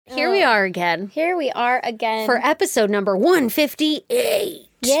Here we are again. Here we are again. For episode number 158.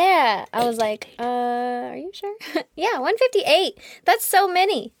 Yeah. I was like, are you sure? Yeah, 158. That's so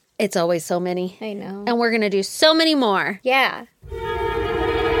many. It's always so many. I know. And we're going to do so many more. Yeah.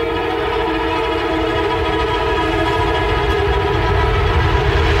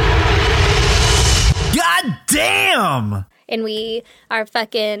 God damn! And we are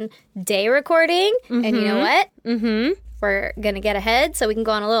fucking day recording. Mm-hmm. And you know what? Mm-hmm. We're going to get ahead so we can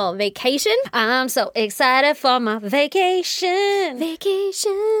go on a little vacation. I'm so excited for my vacation.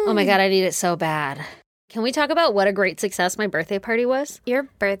 Vacation. Oh my God, I need it so bad. Can we talk about what a great success my birthday party was? Your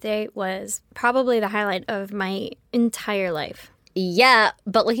birthday was probably the highlight of my entire life. Yeah,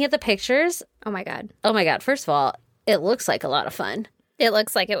 but looking at the pictures, Oh my God. First of all, it looks like a lot of fun. It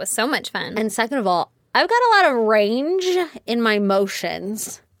looks like it was so much fun. And second of all, I've got a lot of range in my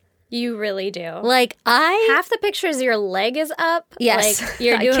motions. You really do. Like, half the pictures, your leg is up. Yes. Like,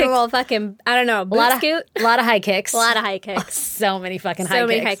 you're doing a little fucking, I don't know, boot scoot. A lot of high kicks. A lot of high kicks. So many fucking high So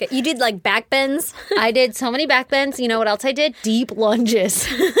many kicks. high kicks. You did like back bends. I did so many back bends. You know what else I did? Deep lunges.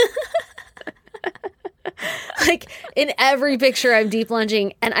 Like, in every picture, I'm deep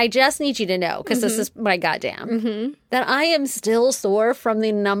lunging. And I just need you to know, because this is my goddamn, that I am still sore from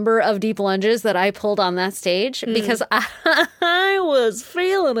the number of deep lunges that I pulled on that stage because I was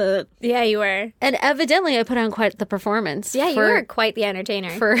feeling it. Yeah, you were. And evidently, I put on quite the performance. Yeah, you were quite the entertainer.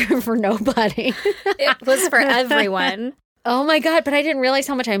 For nobody. It was for everyone. Oh my God, but I didn't realize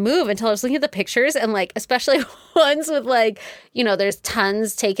how much I move until I was looking at the pictures and like, especially ones with like, you know, there's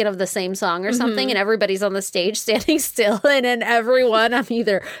tons taken of the same song or something and everybody's on the stage standing still and in every one I'm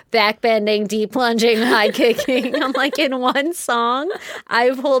either backbending, deep lunging, high kicking. I'm like, in one song,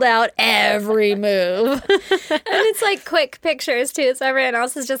 I pulled out every move. And it's like quick pictures too. So everyone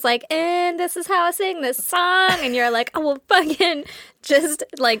else is just like, and this is how I sing this song. And you're like, oh, well, fucking just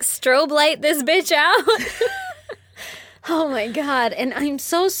like strobe light this bitch out. Oh my God. And I'm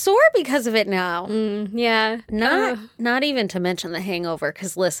so sore because of it now. Yeah. Not even to mention the hangover.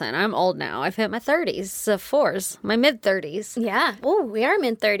 Because listen, I'm old now. I've hit my 30s, fours, my mid 30s. Yeah. Oh, we are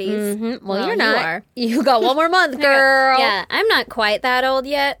mid 30s. Mm-hmm. Well, you're not. You are. You got one more month, girl. Yeah. I'm not quite that old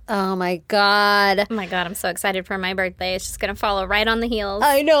yet. Oh my God. Oh my God. I'm so excited for my birthday. It's just going to follow right on the heels.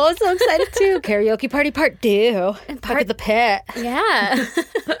 I know. I'm so excited too. Karaoke party part 2. Back at the pit. Yeah.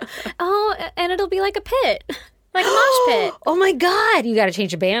 Oh, and it'll be like a pit. Like a mosh pit. Oh my God. You got to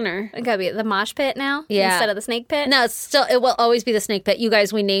change the banner. It got to be the mosh pit now? Yeah. Instead of the snake pit? No, it will always be the snake pit. You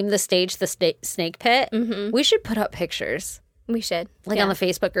guys, we named the stage the snake pit. Mm-hmm. We should put up pictures. We should. Like on the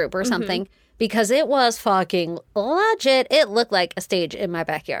Facebook group or something. Because it was fucking legit. It looked like a stage in my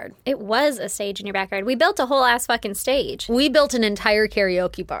backyard. It was a stage in your backyard. We built a whole ass fucking stage. We built an entire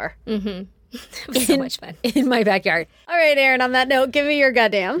karaoke bar. Mm-hmm. It was so much fun. In my backyard. All right, Erin, on that note, give me your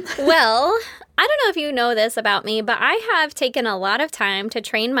goddamn. Well, I don't know if you know this about me, but I have taken a lot of time to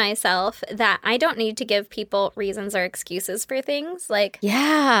train myself that I don't need to give people reasons or excuses for things. Like,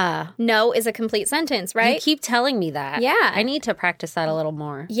 yeah. No is a complete sentence, right? You keep telling me that. Yeah. I need to practice that a little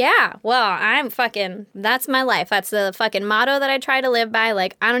more. Yeah. Well, that's my life. That's the fucking motto that I try to live by.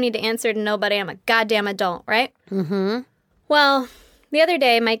 Like, I don't need to answer to nobody. I'm a goddamn adult, right? Mm-hmm. Well, the other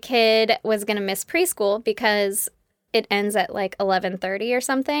day, my kid was going to miss preschool because it ends at like 11:30 or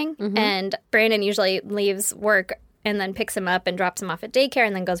something. Mm-hmm. And Brandon usually leaves work and then picks him up and drops him off at daycare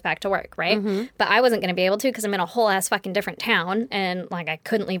and then goes back to work, right? Mm-hmm. But I wasn't going to be able to because I'm in a whole ass fucking different town and like I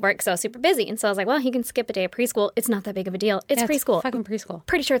couldn't leave work because I was super busy. And so I was like, well, he can skip a day of preschool. It's not that big of a deal. It's preschool. It's fucking preschool.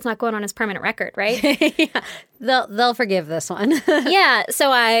 Pretty sure it's not going on his permanent record, right? Yeah. They'll forgive this one. Yeah. So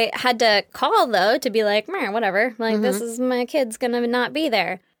I had to call though to be like, whatever. Like this is my kid's going to not be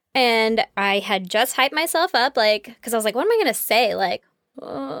there. And I had just hyped myself up, like, because I was like, what am I going to say? Like,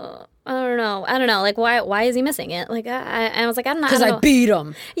 I don't know. Like, why is he missing it? Like, I was like, I don't know. Because I beat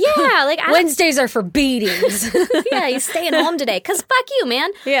him. Yeah. Like, Wednesdays are for beatings. Yeah, he's staying home today. Because fuck you, man.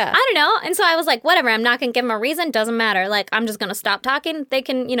 Yeah. I don't know. And so I was like, whatever. I'm not going to give him a reason. Doesn't matter. Like, I'm just going to stop talking. They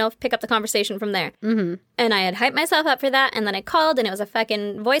can, pick up the conversation from there. Mm-hmm. And I had hyped myself up for that. And then I called and it was a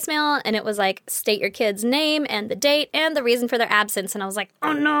fucking voicemail. And it was like, state your kid's name and the date and the reason for their absence. And I was like,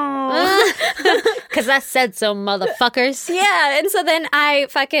 oh no. Because I said so, motherfuckers. Yeah. And so then I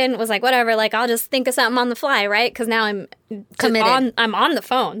fucking was like, whatever. Like, I'll just think of something on the fly, right? Because now I'm committed. I'm on the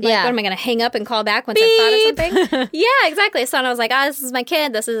phone. Like, yeah. What am I going to hang up and call back once I've thought of something? Yeah, exactly. So I was like, this is my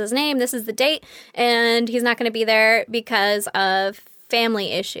kid. This is his name. This is the date. And he's not going to be there because of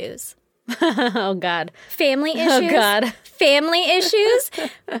family issues. Oh, God. Family issues. Oh, God. Family issues.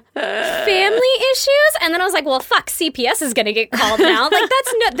 Family issues. And then I was like, well, fuck, CPS is going to get called now. Like,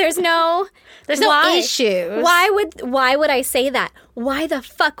 there's no issues. Why would I say that? Why the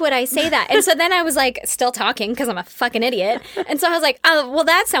fuck would I say that? And so then I was like, still talking because I'm a fucking idiot. And so I was like, oh, well,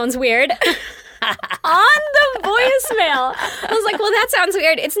 that sounds weird. On the voicemail, I was like, well, that sounds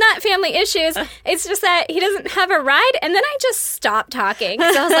weird. It's not family issues. It's just that he doesn't have a ride. And then I just stopped talking. So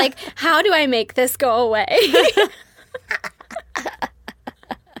I was like, how do I make this go away?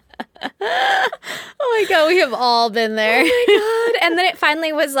 Oh my God, we have all been there. Oh my God. And then it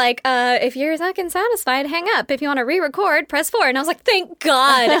finally was like, if you're fucking satisfied, hang up. If you want to re-record, press 4. And I was like, thank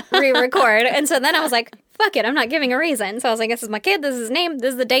God, re-record. And so then I was like, fuck it, I'm not giving a reason. So I was like, this is my kid, this is his name,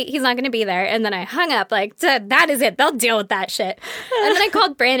 this is the date, he's not going to be there. And then I hung up, like, that is it, they'll deal with that shit. And then I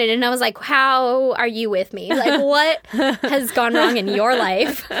called Brandon and I was like, how are you with me? Like, what has gone wrong in your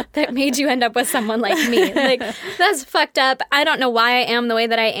life that made you end up with someone like me? Like, that's fucked up. I don't know why I am the way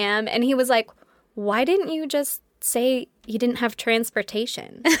that I am. And he was like, why didn't you just say you didn't have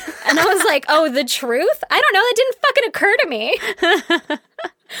transportation? And I was like, oh, the truth? I don't know, that didn't fucking occur to me.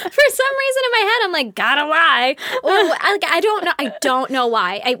 For some reason in my head, I'm like, gotta lie. Or I don't know. I don't know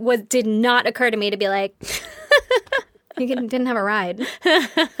why. Did not occur to me to be like, you didn't have a ride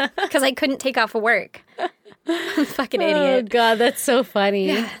because I couldn't take off of work. Fucking idiot. Oh, God, that's so funny.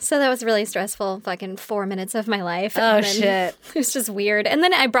 Yeah, so that was really stressful. Fucking 4 minutes of my life. Oh, shit. It was just weird. And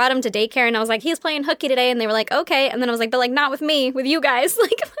then I brought him to daycare and I was like, he's playing hooky today. And they were like, okay. And then I was like, but like, not with me, with you guys.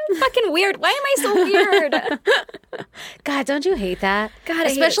 Like, fucking weird. Why am I so weird? God, don't you hate that? God, I hate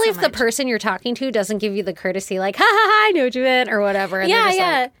it especially so if the much. person you're talking to doesn't give you the courtesy, like, ha ha ha, I know what you meant, or whatever. And they're just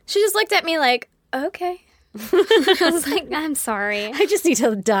like, She just looked at me like, okay. I was like, I'm sorry. I just need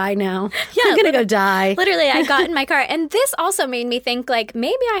to die now. Yeah, I'm gonna go die. Literally, I got in my car. And this also made me think, like,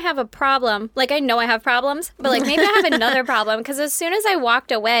 maybe I have a problem. Like, I know I have problems, but, like, maybe I have another problem. Because as soon as I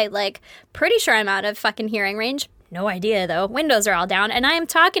walked away, like, pretty sure I'm out of fucking hearing range. No idea, though. Windows are all down. And I am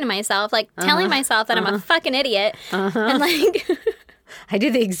talking to myself, like, telling myself that I'm a fucking idiot. And, like... I do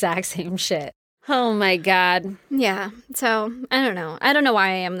the exact same shit. Oh, my God. Yeah. So, I don't know. I don't know why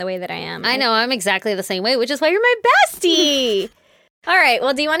I am the way that I am. I know, I'm exactly the same way, which is why you're my bestie. All right.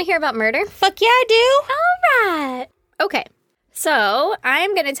 Well, do you want to hear about murder? Fuck yeah, I do. All right. Okay. So,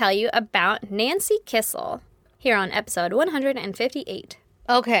 I'm going to tell you about Nancy Kissel here on episode 158.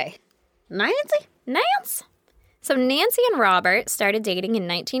 Okay. Nance? So, Nancy and Robert started dating in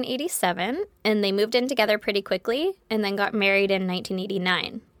 1987, and they moved in together pretty quickly, and then got married in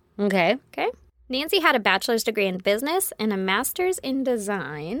 1989. Okay. Okay? Nancy had a bachelor's degree in business and a master's in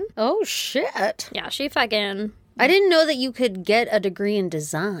design. Oh, shit. Yeah, she fucking... I didn't know that you could get a degree in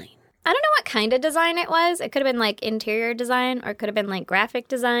design. I don't know what kind of design it was. It could have been, like, interior design, or it could have been, like, graphic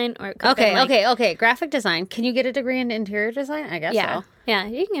design, or it could have been, like... Okay. Graphic design. Can you get a degree in interior design? I guess so. Yeah,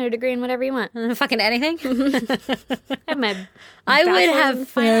 you can get a degree in whatever you want. Fucking anything? I have my I would bachelor's in have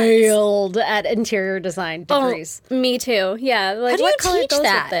finance. failed at interior design degrees. Oh, me too. Yeah. Like, How do what you color teach goes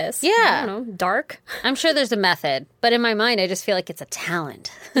that? with this? Yeah. I don't know. Dark? I'm sure there's a method, but in my mind, I just feel like it's a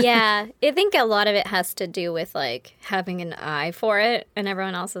talent. Yeah. I think a lot of it has to do with, like, having an eye for it, and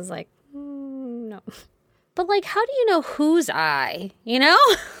everyone else is like, no. But, like, how do you know whose eye? You know?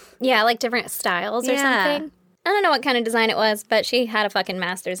 Yeah, like different styles or something. I don't know what kind of design it was, but she had a fucking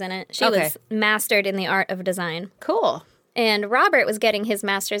master's in it. She was mastered in the art of design. Cool. And Robert was getting his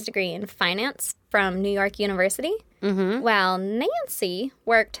master's degree in finance from New York University, while Nancy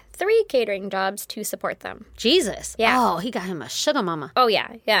worked 3 catering jobs to support them. Jesus. Yeah. Oh, he got him a sugar mama. Oh,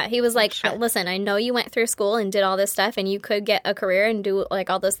 yeah. Yeah. He was like, listen, I know you went through school and did all this stuff and you could get a career and do,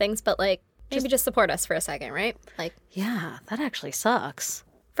 like, all those things, but, like, maybe just support us for a second, right? Like, Yeah, that actually sucks.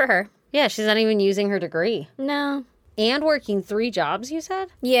 for her. Yeah, she's not even using her degree. No. And working 3 jobs, you said?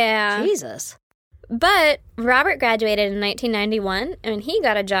 Yeah. Jesus. But Robert graduated in 1991, and he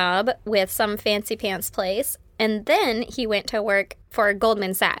got a job with some fancy pants place, and then he went to work for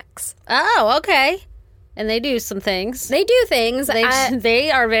Goldman Sachs. Oh, okay. And they do some things. They do things.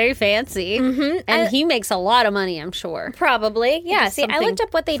 They are very fancy. And he makes a lot of money, I'm sure. Probably. Yeah. See, I Something looked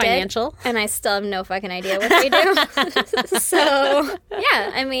up what they financial. did, and I still have no fucking idea what they do. So,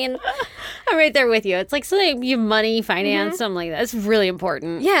 yeah, I mean... I'm right there with you. It's like something you money, finance, something like that. It's really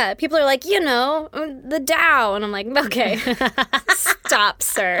important. Yeah, people are like, the Dow. And I'm like, okay, stop,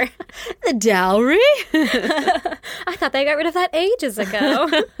 sir. The dowry? I thought they got rid of that ages ago.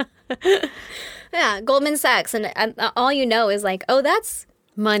 Yeah, Goldman Sachs. And all you know is like, oh, that's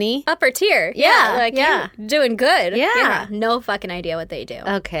Money. upper tier. Yeah, Like, yeah. you're doing good. Yeah. No fucking idea what they do.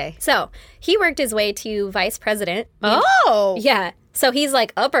 Okay. So he worked his way to vice president. Oh. Yeah. So he's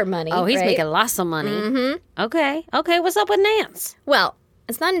like upper money. Oh, he's right? making lots of money. Mm-hmm. Okay. What's up with Nance? Well,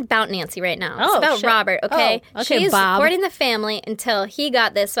 it's not about Nancy right now. Oh, it's about shit. Robert, okay? Oh, okay, She's Bob. supporting the family until he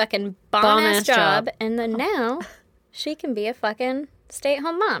got this fucking bomb-ass job. And then now she can be a fucking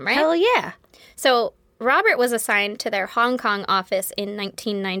stay-at-home mom, right? Hell yeah. So Robert was assigned to their Hong Kong office in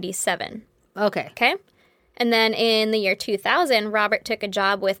 1997, Okay. okay? And then in the year 2000, Robert took a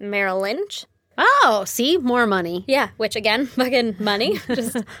job with Merrill Lynch. Oh, see? More money. Yeah, which again, fucking money.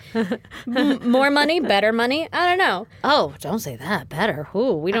 Just more money, better money. I don't know. Oh, don't say that. Better.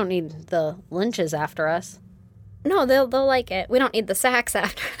 Ooh, we don't need the Lynches after us. No, they'll like it. We don't need the sacks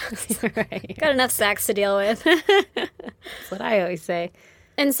after us. Right. Got enough sacks to deal with. That's what I always say.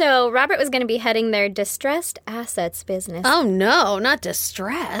 And so Robert was going to be heading their distressed assets business. Oh, no, not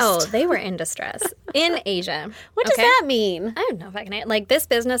distressed. Oh, they were in distress in Asia. What does that mean? I don't know if I can. Like, this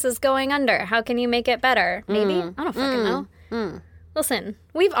business is going under. How can you make it better? Maybe? I don't fucking know. Listen,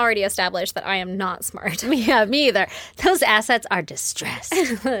 we've already established that I am not smart. Yeah, me either. Those assets are distressed.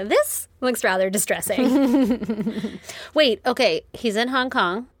 This looks rather distressing. Wait, okay, he's in Hong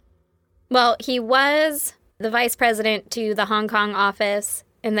Kong. Well, he was the vice president to the Hong Kong office,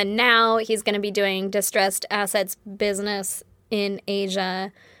 and then now he's going to be doing distressed assets business in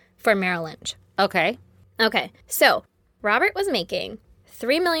Asia for Merrill Lynch. Okay. Okay, so Robert was making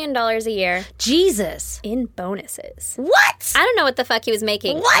 $3 million a year Jesus. in bonuses. What? I don't know what the fuck he was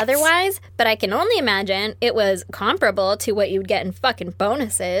making What? otherwise, but I can only imagine it was comparable to what you'd get in fucking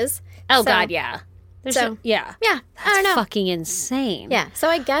bonuses. Oh, So- God, yeah. Yeah. Yeah, I don't know. Fucking insane. Yeah, so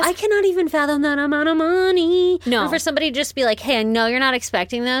I guess... I cannot even fathom that amount of money. No. Or for somebody to just be like, hey, I know you're not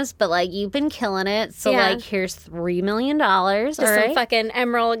expecting this, but like you've been killing it. So Yeah. like here's $3 million. Just all some right? fucking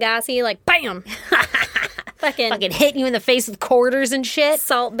Emerald Lagasse, like, bam! fucking hitting you in the face with quarters and shit.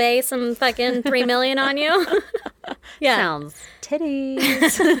 Salt Bay, some fucking $3 million on you. Yeah. Sounds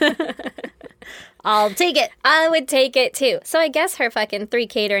titties. I'll take it. I would take it too. So I guess her fucking 3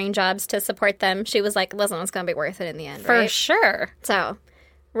 catering jobs to support them, she was like, listen, it's going to be worth it in the end, For right? sure. So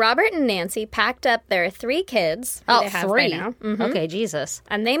Robert and Nancy packed up their 3 kids. Who Oh, they have 3. Right now. Okay, Jesus.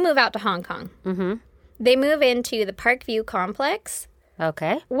 And they move out to Hong Kong. Mm-hmm. They move into the Parkview complex,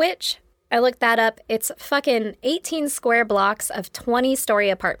 Okay. which I looked that up. It's fucking 18 square blocks of 20-story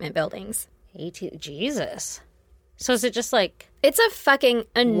apartment buildings. 18. Jesus. So is it just like... It's a fucking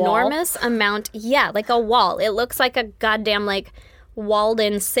enormous amount. Yeah, like a wall. It looks like a goddamn, like,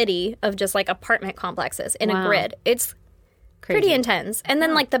 walled-in city of just, like, apartment complexes in a grid. It's Crazy. pretty intense. And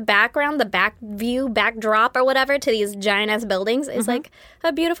then, like, the background, the back view, backdrop or whatever to these giant-ass buildings is, like,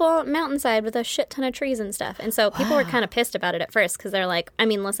 a beautiful mountainside with a shit ton of trees and stuff. And so people were kind of pissed about it at first because they're like, I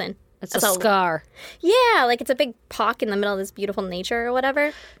mean, listen. It's a scar. Yeah, like, it's a big pock in the middle of this beautiful nature or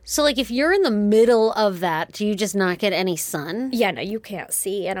whatever. So, like, if you're in the middle of that, do you just not get any sun? Yeah, no, you can't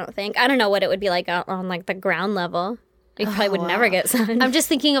see, I don't think. I don't know what it would be like out on, like, the ground level. You probably would never get sun. I'm just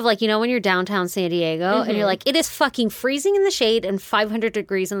thinking of, like, you know, when you're downtown San Diego and you're like, it is fucking freezing in the shade and 500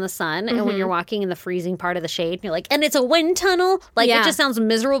 degrees in the sun. And when you're walking in the freezing part of the shade, you're like, and it's a wind tunnel. Like, Yeah. it just sounds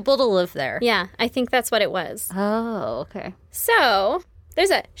miserable to live there. Yeah, I think that's what it was. Oh, okay. So, there's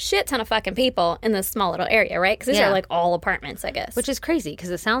a shit ton of fucking people in this small little area, right? Because these Yeah. are, like, all apartments, I guess. Which is crazy because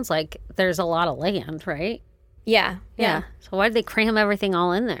it sounds like there's a lot of land, right? Yeah. So why did they cram everything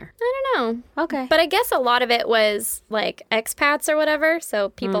all in there? I don't know. Okay. But I guess a lot of it was, like, expats or whatever. So,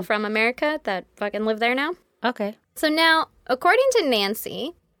 people from America that fucking live there now. Okay. So now, according to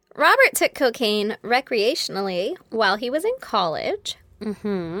Nancy, Robert took cocaine recreationally while he was in college.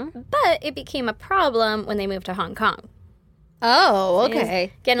 But it became a problem when they moved to Hong Kong. Oh,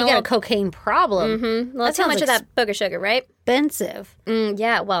 okay. Getting You a got a little- cocaine problem. Well, that's how much of that booger sugar, right? Expensive.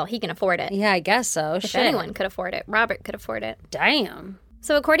 Yeah, well, he can afford it. Yeah, I guess so. If anyone could afford it, Robert could afford it. Damn.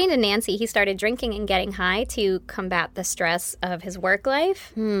 So according to Nancy, he started drinking and getting high to combat the stress of his work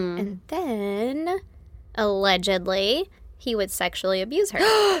life. And then, allegedly, he would sexually abuse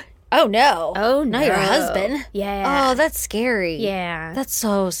her. Oh, no. Oh, Not your husband. Yeah. Oh, that's scary. Yeah. That's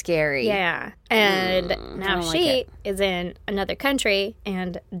so scary. Yeah. And now don't like she it. is in another country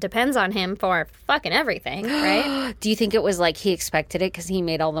and depends on him for fucking everything, right? Do you think it was like he expected it because he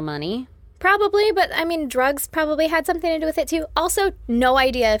made all the money? Probably, but I mean, drugs probably had something to do with it too. Also, no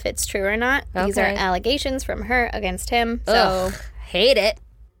idea if it's true or not. These are Okay. allegations from her against him. So, Ugh, hate it.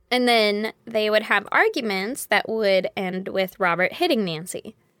 and then they would have arguments that would end with Robert hitting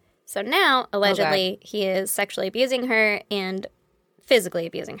Nancy. So now, allegedly, he is sexually abusing her and physically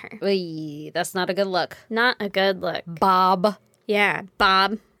abusing her. Oy, that's not a good look. Not a good look. Bob. Yeah,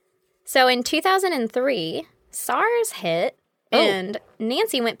 Bob. So in 2003, SARS hit, And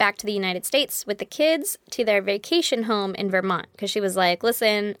Nancy went back to the United States with the kids to their vacation home in Vermont because she was like,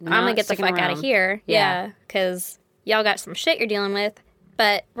 listen, I'm going to get the fuck out of here. Yeah, because y'all got some shit you're dealing with.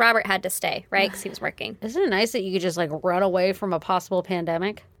 But Robert had to stay, right? Because he was working. Isn't it nice that you could just, like, run away from a possible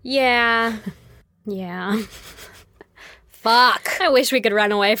pandemic? Yeah. Yeah. Fuck. I wish we could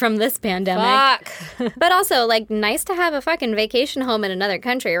run away from this pandemic. Fuck. But also, like, nice to have a fucking vacation home in another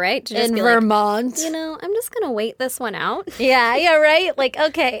country, right? To just In be Vermont. like, I'm just going to wait this one out. Yeah, right? Like,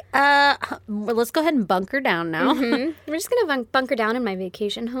 okay, well, let's go ahead and bunker down now. We're just going to bunker down in my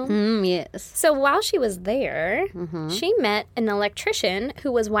vacation home. Yes. So while she was there, she met an electrician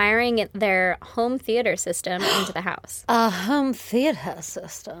who was wiring their home theater system into the house. A home theater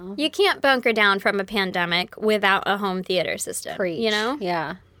system. You can't bunker down from a pandemic without a home theater system. Preach. You know?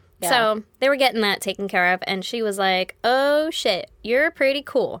 Yeah. So they were getting that taken care of, and she was like, oh shit, you're pretty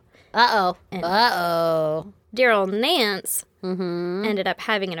cool. Uh-oh. Dear old Nance ended up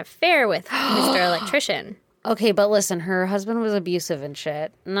having an affair with Mr. Electrician. Okay, but listen, her husband was abusive and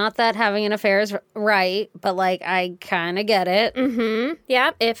shit. Not that having an affair is right, but, like, I kind of get it.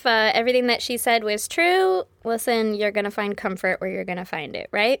 Yeah, if everything that she said was true, listen, you're going to find comfort where you're going to find it,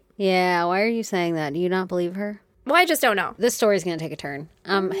 right? Yeah, why are you saying that? Do you not believe her? Well, I just don't know. This story's going to take a turn.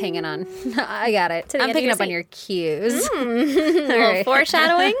 I'm hanging on. I got it. the I'm edge of picking your up on seat. your cues. A little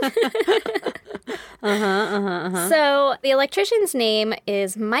foreshadowing. So the electrician's name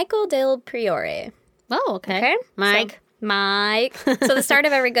is Michael Del Priore. Oh, okay. Okay? Mike. Mike. So the start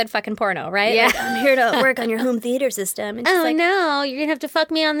of every good fucking porno, right? Yeah. Like, I'm here to work on your home theater system. And she's Oh, like, no. You're going to have to fuck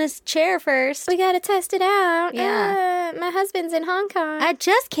me on this chair first. we gotta test it out. Yeah. My husband's in Hong Kong. I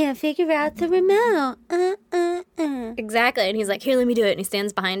just can't figure out the remote. Exactly. And he's like, here, let me do it. And he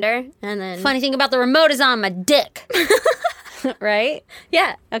stands behind her. And then... Funny thing about the remote is on my dick. Right?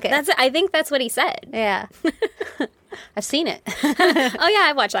 Yeah. Okay. I think that's what he said. Yeah. I've seen it. Oh, yeah,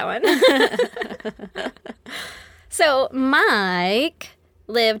 I watched that one. So Mike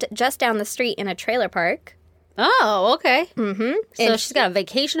lived just down the street in a trailer park. Oh, okay. Mm-hmm. So And she's got a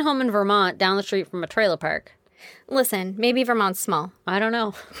vacation home in Vermont down the street from a trailer park. listen, maybe Vermont's small. I don't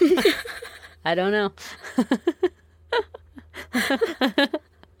know. I don't know.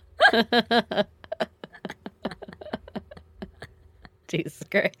 Jesus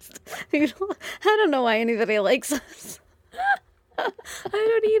Christ. I don't know why anybody likes us. I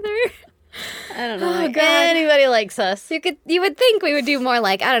don't either. I don't know why God. anybody likes us. You would think we would do more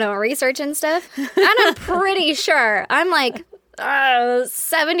like, I don't know, research and stuff. And I'm pretty sure, I'm like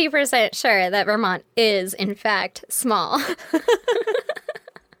 70% sure that Vermont is, in fact, small.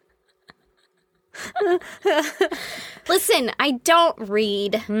 Listen, I don't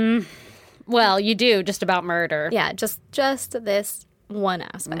read. Well, you do, just about murder. Yeah, just this one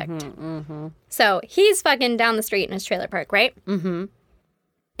aspect. So he's fucking down the street in his trailer park, right? Mm-hmm.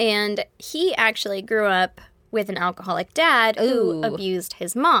 And he actually grew up with an alcoholic dad who abused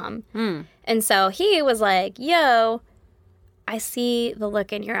his mom. And so he was like, yo, I see the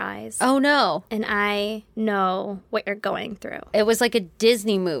look in your eyes. Oh, no. And I know what you're going through. It was like a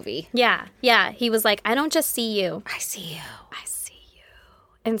Disney movie. Yeah. He was like, I don't just see you. I see you. I see you.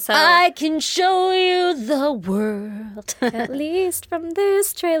 And so... I can show you the world. at least from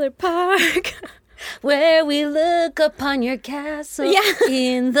this trailer park... Where we look upon your castle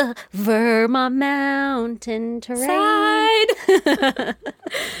in the Vermont mountain terrain. Side.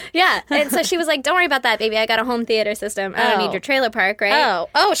 Yeah. And so she was like, don't worry about that, baby. I got a home theater system. I don't need your trailer park, right?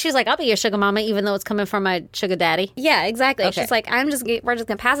 Oh, she was like, I'll be your sugar mama, even though it's coming from my sugar daddy. Yeah, exactly. Okay. She's like, we're just going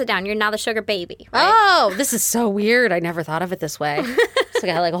to pass it down. You're now the sugar baby. Right? Oh, this is so weird. I never thought of it this way. It's like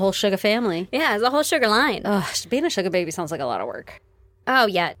I had like a whole sugar family. Yeah, it's a whole sugar line. Ugh, being a sugar baby sounds like a lot of work. Oh,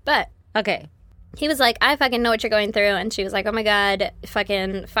 yeah. But Okay. he was like, I fucking know what you're going through. And she was like, oh my God,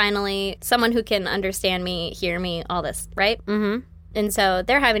 fucking finally someone who can understand me, hear me, all this, right? Mm-hmm. And so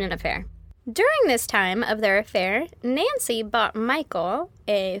they're having an affair. During this time of their affair, Nancy bought Michael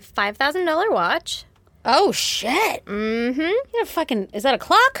a $5,000 watch. Oh, shit. Mm-hmm. Yeah, fucking, is that a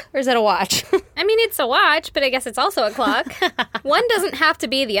clock or is that a watch? I mean, it's a watch, but I guess it's also a clock. One doesn't have to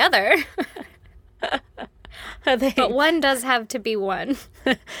be the other. But one does have to be one.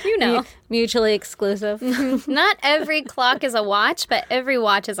 You know. Mutually exclusive. Not every clock is a watch, but every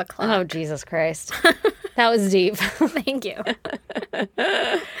watch is a clock. Oh, Jesus Christ. That was deep. Thank you.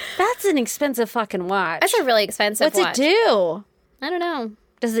 That's an expensive fucking watch. That's a really expensive What's watch. it do? I don't know.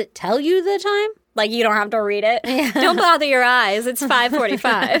 Does it tell you the time? Like, you don't have to read it. Don't bother your eyes. It's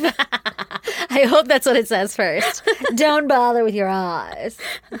 5:45. I hope that's what it says first. Don't bother with your eyes.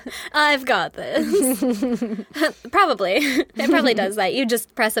 I've got this. Probably. It probably does that. You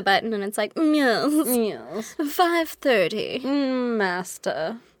just press a button and it's like, yes, Yes. 5:30.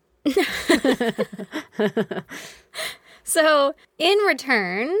 Master. So, in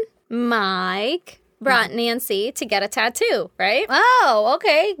return, Mike brought Nancy to get a tattoo, right? Oh,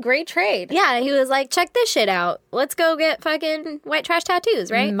 okay. Great trade. Yeah, he was like, check this shit out. Let's go get fucking white trash tattoos,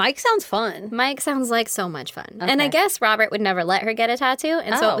 right? Mike sounds fun. Mike sounds like so much fun. Okay. And I guess Robert would never let her get a tattoo,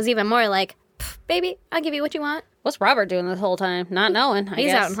 and so Oh. it was even more like, baby, I'll give you what you want. What's Robert doing this whole time? Not knowing, I He's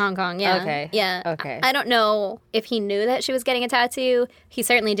guess. out in Hong Kong, yeah. Okay. Yeah. Okay. I don't know if he knew that she was getting a tattoo. He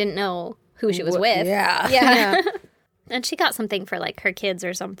certainly didn't know who she was with. Yeah. Yeah. And she got something for, like, her kids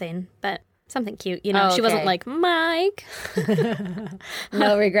or something, but something cute, you know? Oh, She wasn't okay. like, Mike.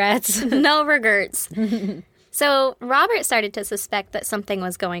 No regrets. No regrets. So Robert started to suspect that something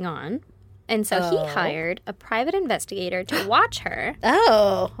was going on. And so he hired a private investigator to watch her.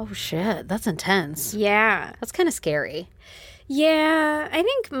 Oh shit. That's intense. Yeah. That's kind of scary. Yeah. I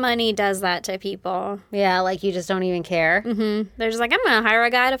think money does that to people. Yeah, like you just don't even care. They're just like, I'm going to hire a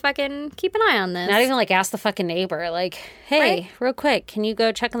guy to fucking keep an eye on this. Not even like ask the fucking neighbor. Like, hey, Right. real quick, can you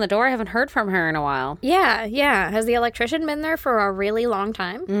go check on the door? I haven't heard from her in a while. Yeah, yeah. Has the electrician been there for a really long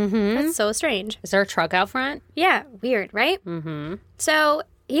time? Mm-hmm. That's so strange. Is there a truck out front? Yeah, weird, right? Mm-hmm. So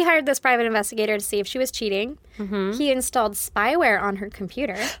he hired this private investigator to see if she was cheating. Mm-hmm. He installed spyware on her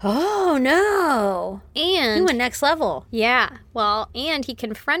computer. Oh no. He And went next level. yeah, well, and he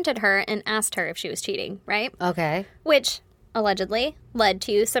confronted her and asked her if she was cheating, right? Okay. Which allegedly led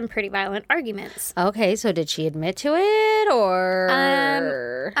to some pretty violent arguments. Okay, so did she admit to it or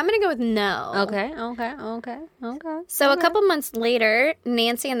I'm going to go with no. Okay. So a couple months later,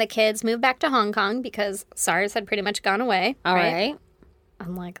 Nancy and the kids moved back to Hong Kong because SARS had pretty much gone away. All right.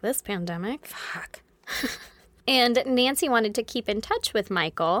 Unlike this pandemic. Fuck. And Nancy wanted to keep in touch with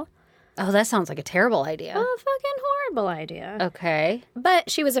Michael. Oh, that sounds like a terrible idea. A fucking horrible idea. Okay. But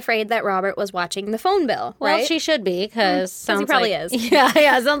she was afraid that Robert was watching the phone bill, Well, right? she should be because he probably is.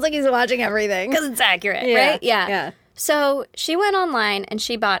 Yeah. Sounds like he's watching everything. Because it's accurate, Yeah, right? Yeah. yeah. So she went online and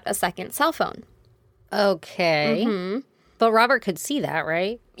she bought a second cell phone. Okay. But Robert could see that,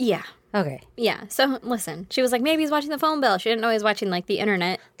 right? Yeah. Okay. Yeah. So listen, she was like, maybe he's watching the phone bill. She didn't know he was watching like the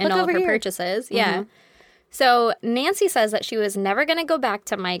internet and Look all of over her here. purchases. Yeah. So Nancy says that she was never going to go back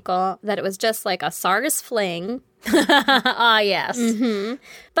to Michael, that it was just like a SARS fling. Yes.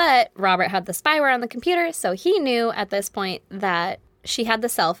 But Robert had the spyware on the computer, so he knew at this point that she had the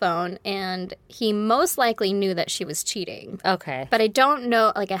cell phone, and he most likely knew that she was cheating. Okay. But I don't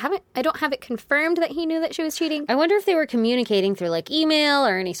know, like I don't have it confirmed that he knew that she was cheating. I wonder if they were communicating through like email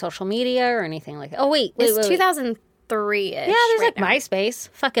or any social media or anything like that. Oh, wait. It's 2003-ish. Yeah, there's like MySpace,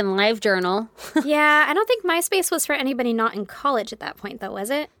 fucking Live Journal. Yeah, I don't think MySpace was for anybody not in college at that point, though, was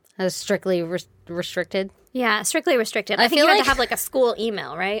it? That was strictly restricted. Yeah, strictly restricted. I think feel you had like- to have like a school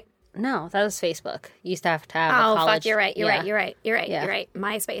email, right? No, that was Facebook. You used to have a Oh, college. fuck, you're right. You're Yeah. right. Yeah. You're right.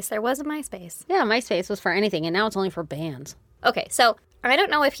 MySpace. There was a MySpace. Yeah, MySpace was for anything, and now it's only for bands. Okay, so I don't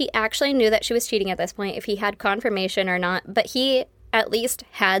know if he actually knew that she was cheating at this point, if he had confirmation or not, but he at least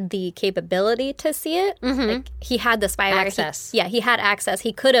had the capability to see it. Like, he had the spyware. Access. He had access.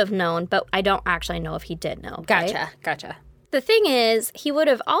 He could have known, but I don't actually know if he did know. right? Gotcha. The thing is, he would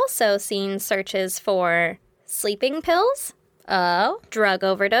have also seen searches for sleeping pills, Oh, drug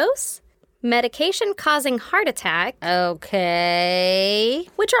overdose, medication causing heart attack, okay.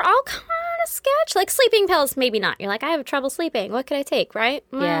 which are all kind of sketch. Like sleeping pills, maybe not. You're like, I have trouble sleeping. What could I take, right?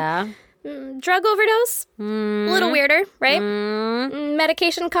 Yeah. Drug overdose, a little weirder, right?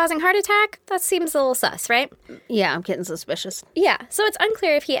 Medication causing heart attack, that seems a little sus, right? Yeah, I'm getting suspicious. Yeah, so it's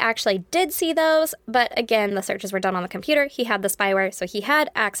unclear if he actually did see those, but again, the searches were done on the computer. He had the spyware, so he had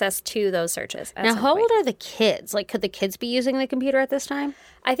access to those searches. At Now, some how point. old are the kids? Like, could the kids be using the computer at this time?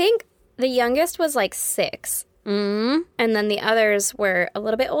 I think the youngest was like 6. And then the others were a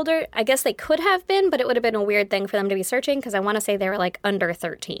little bit older. I guess they could have been, but it would have been a weird thing for them to be searching because I want to say they were like under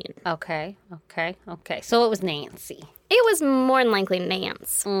 13. Okay. So it was Nancy. It was more than likely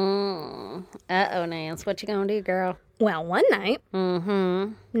Nance. Uh-oh, Nance. What you gonna do, girl? Well, one night,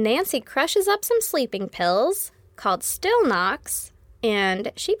 Nancy crushes up some sleeping pills called Still Knox,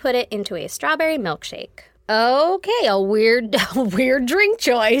 and she put it into a strawberry milkshake. Okay, a weird drink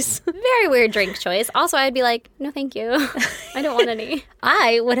choice. Very weird drink choice. Also, I'd be like, no, thank you. I don't want any.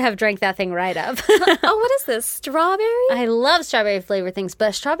 I would have drank that thing right up. Oh, what is this? Strawberry? I love strawberry flavored things,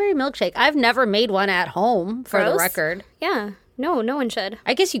 but strawberry milkshake, I've never made one at home, for the Gross. record. Yeah. No one should.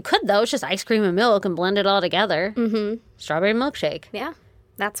 I guess you could, though. It's just ice cream and milk and blend it all together. Strawberry milkshake. Yeah.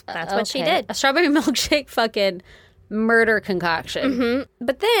 That's what she did. A strawberry milkshake fucking murder concoction.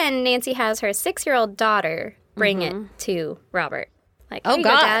 But then Nancy has her 6-year-old daughter bring it to Robert. Like, Oh, here you go,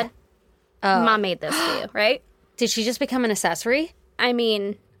 God. Dad. Mom made this for you, right? Did she just become an accessory? I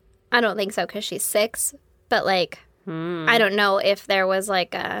mean, I don't think so because she's 6. But, like, I don't know if there was,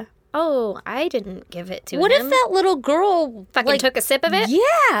 like, I didn't give it to him. What if that little girl fucking took a sip of it?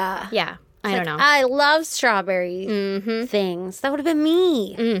 Yeah. Yeah, I don't know. I love strawberry things. That would have been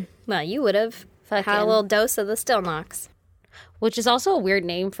me. Well, you would have had a little dose of the Still Knocks. Which is also a weird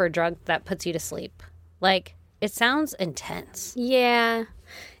name for a drug that puts you to sleep. Like, it sounds intense. Yeah,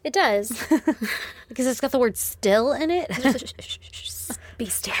 it does. Because it's got the word still in it. Be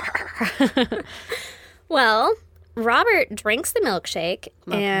still. Well, Robert drinks the milkshake,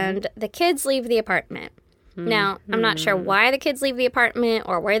 and the kids leave the apartment. Now, I'm not sure why the kids leave the apartment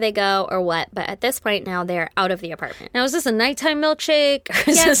or where they go or what, but at this point now they're out of the apartment. Now, is this a nighttime milkshake? Or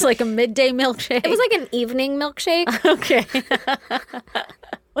is this like a midday milkshake? It was like an evening milkshake. Okay.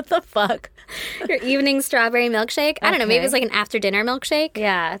 What the fuck? Your evening strawberry milkshake. I don't know. Maybe it's like an after-dinner milkshake.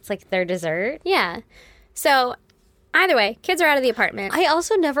 Yeah, it's like their dessert. Yeah. So, either way, kids are out of the apartment. I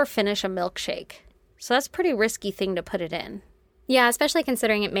also never finish a milkshake. So that's a pretty risky thing to put it in. Yeah, especially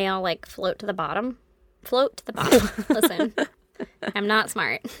considering it may all, like, float to the bottom. Float to the bottom. Listen, I'm not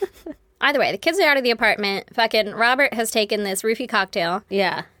smart. Either way, the kids are out of the apartment. Fucking Robert has taken this roofie cocktail.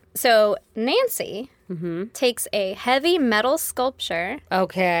 Yeah. So Nancy takes a heavy metal sculpture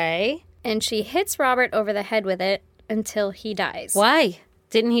Okay. and she hits Robert over the head with it until he dies. Why?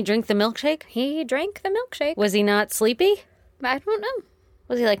 Didn't he drink the milkshake? He drank the milkshake. Was he not sleepy? I don't know.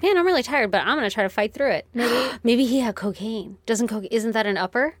 Was he like, man, I'm really tired, but I'm going to try to fight through it? Maybe he had cocaine. Isn't that an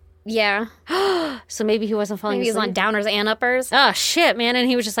upper? Yeah. So maybe he wasn't falling Maybe he's asleep. on downers and uppers. Oh, shit, man. And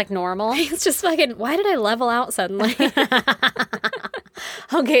he was just like normal. It's just fucking, why did I level out suddenly?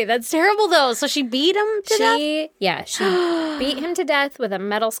 Okay, that's terrible, though. So she beat him to death? Yeah, she beat him to death with a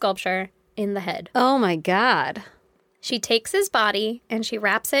metal sculpture in the head. Oh, my God. She takes his body and she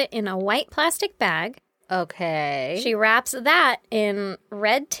wraps it in a white plastic bag. Okay. She wraps that in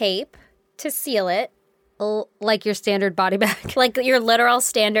red tape to seal it. Like your standard body bag. Like your literal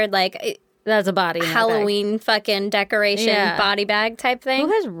standard, like, That's a body in that Halloween fucking decoration Yeah. body bag type bag. thing.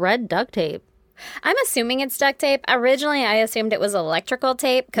 Who has red duct tape? I'm assuming it's duct tape. Originally, I assumed it was electrical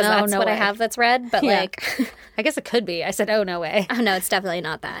tape because No, that's no what I way. have that's red. But, Yeah. like, I guess it could be. I said, oh, no way. oh, no, it's definitely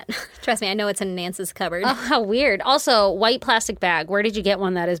not that. Trust me, I know it's in Nance's cupboard. Oh, how weird. Also, white plastic bag. Where did you get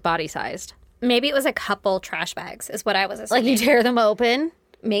one that is body sized? Maybe it was a couple trash bags is what I was Like assuming. you tear them open?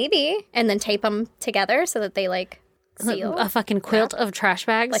 Maybe. And then tape them together so that they, like, seal. A fucking quilt of trash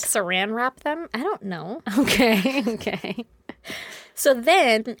bags? Like saran wrap them. I don't know. Okay, okay. So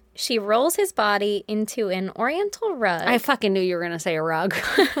then she rolls his body into an oriental rug. I fucking knew you were going to say a rug.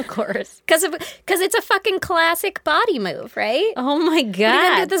 Of course. Because it's a fucking classic body move, right? Oh, my What are you gonna do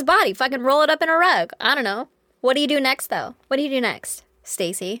God. with this body? Fucking roll it up in a rug. I don't know. What do you do next, though? What do you do next,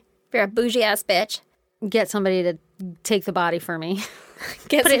 Stacy? If you're a bougie-ass bitch. Get somebody to take the body for me.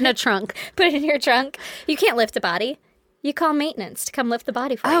 Get Put it in a some- trunk. Put it in your trunk. You can't lift a body. You call maintenance to come lift the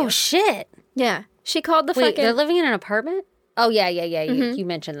body for you. Oh, shit. Yeah. She called the Wait, fucking... they're living in an apartment? Oh, yeah. You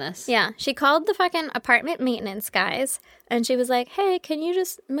mentioned this. Yeah, she called the fucking apartment maintenance guys, and she was like, hey, can you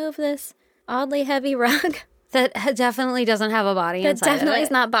just move this oddly heavy rug? That definitely doesn't have a body That inside of definitely it.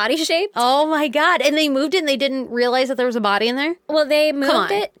 is not body shaped. Oh, my God. And they moved it and they didn't realize that there was a body in there? Well, they on.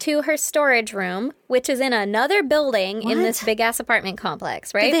 moved it to her storage room, which is in another building in this What? big-ass apartment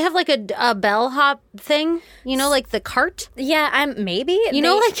complex, Did right? they have like a bellhop thing? You know, like the cart? Yeah, maybe. You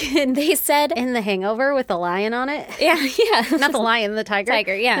know, like in, They said... in The Hangover with the lion on it? Yeah. Not the lion, the tiger.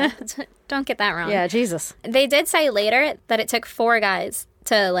 Tiger, yeah. Don't get that wrong. Yeah, Jesus. They did say later that it took 4 guys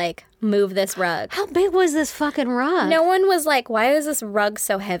to, like, move this rug. How big was this fucking rug? No one was like, why is this rug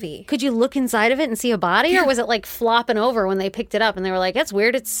so heavy? Could you look inside of it and see a body? Or was it like flopping over when they picked it up and they were like, that's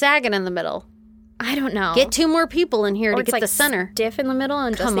weird, it's sagging in the middle. I don't know. Get 2 more people in here Or to it's get like the center. stiff in the middle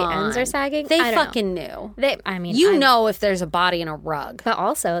and just Come the on. ends are sagging. They I don't know. fucking knew. I mean, You know if there's a body in a rug. But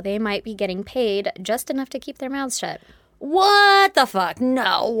also, they might be getting paid just enough to keep their mouths shut. What the fuck?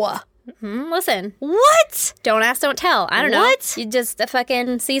 No. Listen, What? don't ask, don't tell. I don't know. What? You just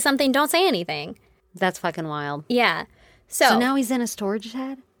fucking see something, don't say anything. That's fucking wild. Yeah. So, So now he's in a storage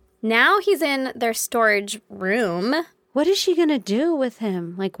shed? now he's in their storage room. What is she gonna do with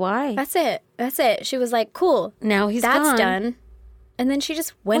him? Like, why? That's it. That's it. She was like, cool. Now he's That's gone. done. And then she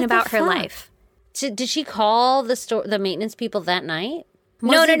just went What the about her fuck? life. Did she call the maintenance people that night?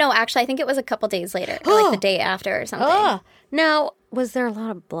 No. Actually, I think it was a couple days later, or like the day after or something. Oh, now was there a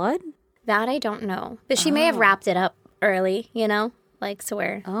lot of blood? That I don't know. But she may have wrapped it up early, you know? like, so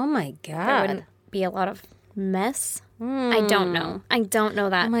where Oh, my there God. wouldn't be a lot of mess. I don't know. I don't know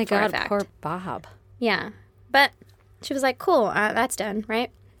that Oh, my for a God. fact. Poor Bob. Yeah. But she was like, cool, that's done,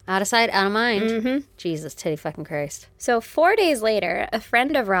 right? Out of sight, out of mind. Jesus, titty fucking Christ. So 4 days later, a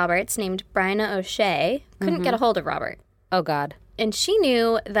friend of Robert's named Bryna O'Shea couldn't get a hold of Robert. Oh, God. And she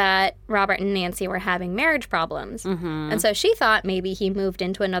knew that Robert and Nancy were having marriage problems. And so she thought maybe he moved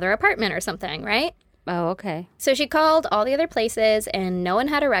into another apartment or something, right? Oh, okay. So she called all the other places, and no one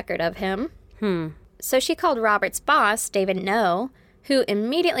had a record of him. So she called Robert's boss, David No, who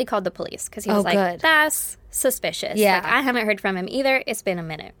immediately called the police because he was like, good. that's suspicious. Yeah. Like, I haven't heard from him either. It's been a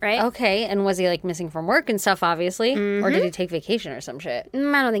minute, right? Okay, and was he, like, missing from work and stuff, obviously? Or did he take vacation or some shit? I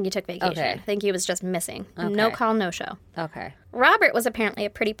don't think he took vacation. Okay. I think he was just missing. No call, no show. Okay. Robert was apparently a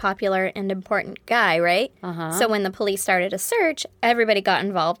pretty popular and important guy, right? So when the police started a search, everybody got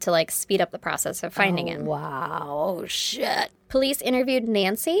involved to, like, speed up the process of finding him. Wow. Oh, shit. Police interviewed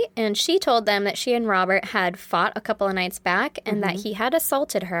Nancy, and she told them that she and Robert had fought a couple of nights back and that he had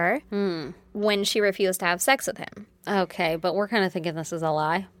assaulted her when she refused to have sex with him. Okay, but we're kind of thinking this is a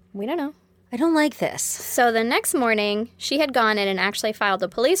lie. We don't know. I don't like this. So the next morning, she had gone in and actually filed a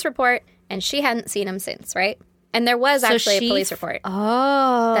police report, and she hadn't seen him since, right? And there was actually a police report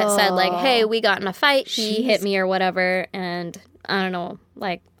Oh. that said, like, hey, we got in a fight, he hit me or whatever, and I don't know,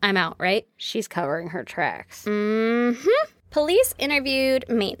 like, I'm out, right? She's covering her tracks. Police interviewed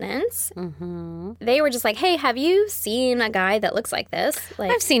maintenance. They were just like, hey, have you seen a guy that looks like this?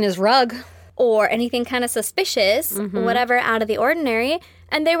 Like, I've seen his rug. or anything kind of suspicious, whatever out of the ordinary.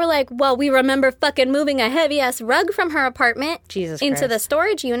 And they were like, well, we remember fucking moving a heavy-ass rug from her apartment Jesus into Christ. the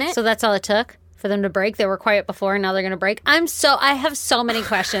storage unit. So that's all it took for them to break? They were quiet before, and now they're going to break? I have so many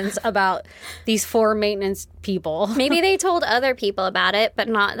questions about these 4 maintenance people. Maybe they told other people about it, but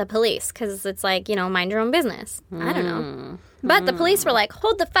not the police, because it's like, you know, mind your own business. I don't know. But the police were like,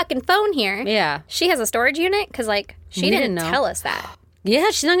 hold the fucking phone here. Yeah. She has a storage unit? Because, like, she We didn't didn't know. tell us that.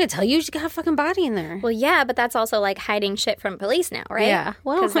 Yeah, she's not going to tell you. She's got a fucking body in there. Well, yeah, but that's also, like, hiding shit from police now, right? Yeah.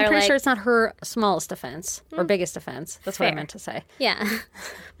 Well, I'm 'Cause they're pretty like, sure it's not her smallest offense or biggest offense. That's what I Fair. meant to say. Yeah.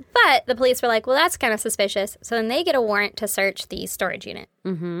 But the police were like, well, that's kind of suspicious. So then they get a warrant to search the storage unit.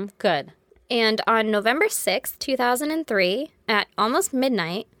 Good. And on November 6th, 2003, at almost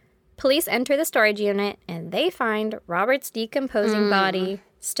midnight, police enter the storage unit and they find Robert's decomposing body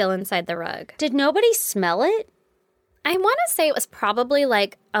still inside the rug. Did nobody smell it? I want to say it was probably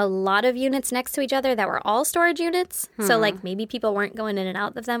like a lot of units next to each other that were all storage units. So like maybe people weren't going in and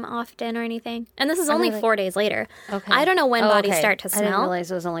out of them often or anything. And this is only 4 days later. Okay. I don't know when bodies okay. start to I didn't smell. realize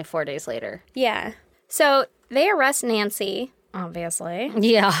it was only 4 days later. Yeah. So they arrest Nancy, obviously,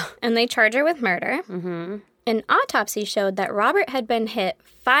 Yeah. and they charge her with murder. An autopsy showed that Robert had been hit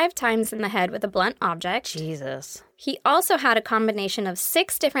 5 times in the head with a blunt object. Jesus. He also had a combination of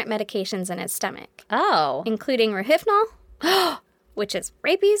 6 different medications in his stomach, Oh. including Rohypnol, which is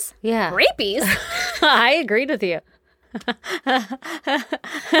rabies. Yeah. Rabies? I agreed with you. Why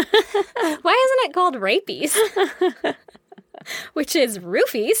isn't it called rabies? Which is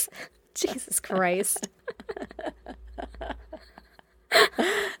roofies. Jesus Christ.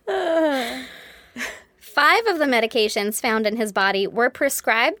 5 of the medications found in his body were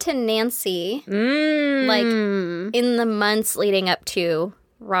prescribed to Nancy, like, in the months leading up to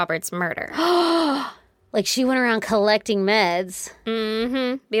Robert's murder. Like she went around collecting meds.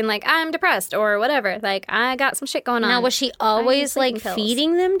 Being like, I'm depressed or whatever. Like, I got some shit going on. Now, was she always sleeping like pills.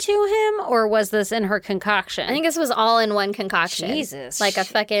 feeding them to him, or was this in her concoction? I think this was all in one concoction. Jesus. Like a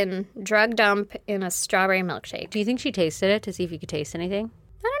fucking drug dump in a strawberry milkshake. Do you think she tasted it to see if you could taste anything?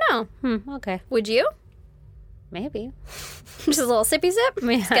 I don't know. Okay. Would you? Maybe. Just a little sippy sip?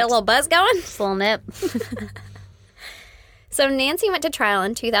 Yeah. Just get a little buzz going? Just a little nip. So Nancy went to trial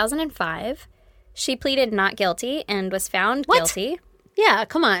in 2005. She pleaded not guilty and was found guilty. Yeah,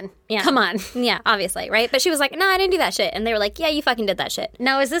 come on. Yeah. Come on. Yeah, obviously, right? But she was like, no, I didn't do that shit. And they were like, yeah, you fucking did that shit.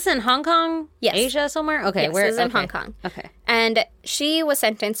 Now, is this in Hong Kong? Yes. Asia somewhere? Okay. Yes, where this is in okay. Hong Kong. Okay. And she was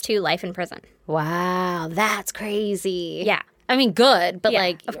sentenced to life in prison. Wow, that's crazy. Yeah. I mean, good, but Yeah,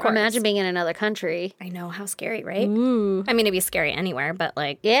 like, of course. imagine being in another country. I know, how scary, right? Ooh. I mean, it'd be scary anywhere, but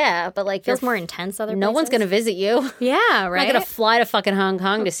like, Yeah, but like, feels more intense other no one's places. going to visit you. Yeah, I'm right? not going to fly to fucking Hong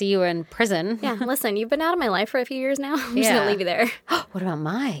Kong to see you in prison. Yeah, listen, you've been out of my life for a few years now. I'm just Yeah. going to leave you there. What about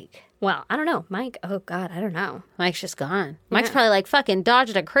Mike? Well, I don't know. Mike, oh God, I don't know. Mike's just gone. Mike's probably like, fucking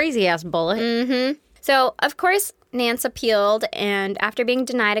dodged a crazy ass bullet. So, of course, Nance appealed, and after being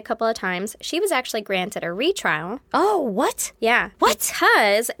denied a couple of times, she was actually granted a retrial. Oh, what? Yeah. What?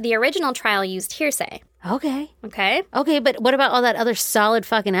 Because the original trial used hearsay. Okay. Okay? Okay, but what about all that other solid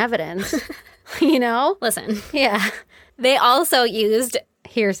fucking evidence? You know? Listen. Yeah. They also used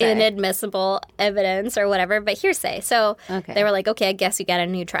Hearsay. inadmissible evidence or whatever, but hearsay. So they were like, okay, I guess you got a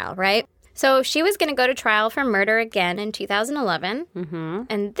new trial, right? So she was going to go to trial for murder again in 2011. Mm-hmm.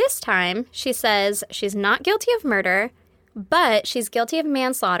 And this time, she says she's not guilty of murder, but she's guilty of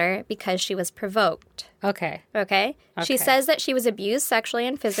manslaughter because she was provoked. Okay. Okay? She says that she was abused sexually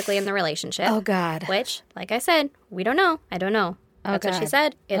and physically in the relationship. Oh, God. Which, like I said, we don't know. I don't know. That's what she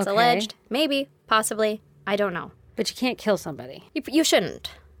said. It's alleged. Maybe. Possibly. I don't know. But you can't kill somebody. You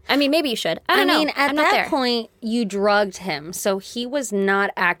shouldn't. I mean, maybe you should. I don't know. At I'm not that there. point, you drugged him, so he was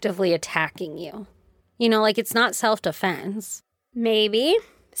not actively attacking you. You know, like, it's not self-defense. Maybe.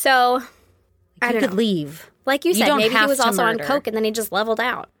 So, I You don't could know. leave. Like you said, don't maybe he have was to also on murder. coke and then he just leveled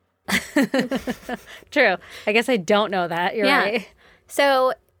out. True. I guess I don't know that. You're right.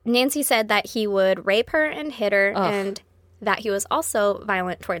 So Nancy said that he would rape her and hit her and that he was also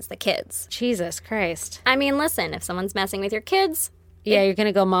violent towards the kids. Jesus Christ. I mean, listen, if someone's messing with your kids, Yeah, you're going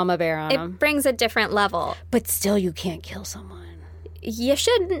to go mama bear on him. it brings a different level. But still, you can't kill someone. You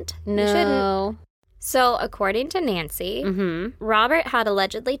shouldn't. No. You shouldn't. So, according to Nancy, Robert had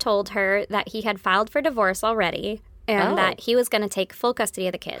allegedly told her that he had filed for divorce already and that he was going to take full custody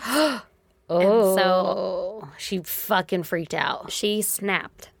of the kids. Oh, she fucking freaked out. She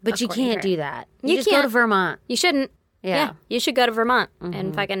snapped. But you according to can't her. do that. You just go can't. to Vermont. You shouldn't. Yeah. You should go to Vermont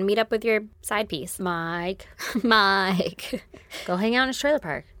and fucking meet up with your side piece. Mike, Mike. go hang out in his trailer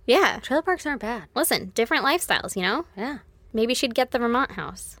park. Yeah. Trailer parks aren't bad. Listen, different lifestyles, you know? Yeah. Maybe she'd get the Vermont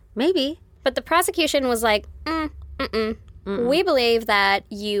house. Maybe. But the prosecution was like, we believe that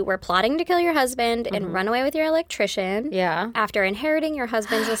you were plotting to kill your husband and run away with your electrician Yeah. after inheriting your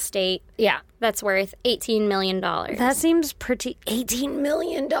husband's estate Yeah. that's worth $18 million. That seems pretty... $18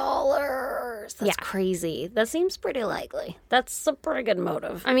 million. That's crazy. That seems pretty likely. That's a pretty good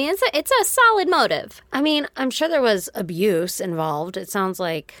motive. I mean, it's a solid motive. I mean, I'm sure there was abuse involved. It sounds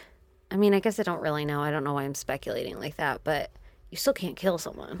like... I mean, I guess I don't really know. I don't know why I'm speculating like that, but you still can't kill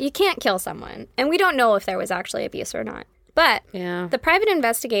someone. You can't kill someone. And we don't know if there was actually abuse or not. But Yeah. the private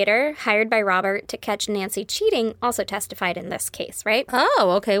investigator hired by Robert to catch Nancy cheating also testified in this case, right?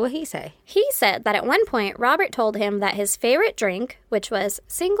 Oh, okay. What'd he say? He said that at one point, Robert told him that his favorite drink, which was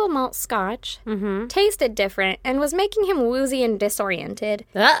single malt scotch, tasted different and was making him woozy and disoriented.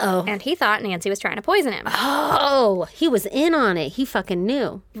 Uh-oh. And he thought Nancy was trying to poison him. Oh, he was in on it. He fucking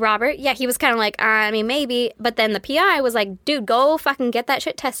knew. Robert, yeah, he was kind of like, I mean, maybe. But then the PI was like, dude, go fucking get that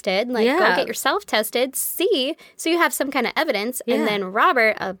shit tested. Like, go Yeah. get yourself tested. See. So you have some kind of evidence. And then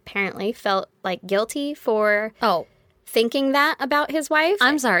Robert apparently felt like guilty for Oh, thinking that about his wife.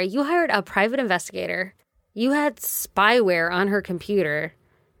 I'm sorry. You hired a private investigator. You had spyware on her computer,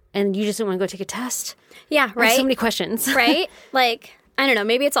 and you just didn't want to go take a test? Yeah, I have right? so many questions. Right? Like, I don't know.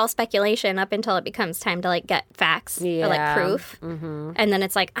 Maybe it's all speculation up until it becomes time to, like, get facts or, like, Yeah. proof. Mm-hmm. And then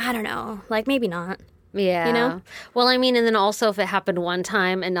it's like, I don't know. Like, maybe not. Yeah. You know? Well, I mean, and then also if it happened one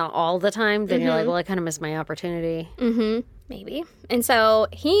time and not all the time, then you're like, well, I kind of missed my opportunity. Maybe. And so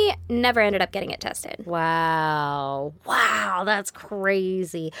he never ended up getting it tested. Wow. Wow, that's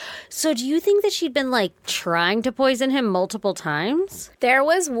crazy. So do you think that she'd been, like, trying to poison him multiple times? There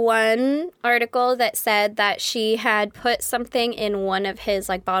was one article that said that she had put something in one of his,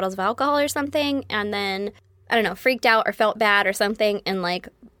 like, bottles of alcohol or something, and then, I don't know, freaked out or felt bad or something, and, like,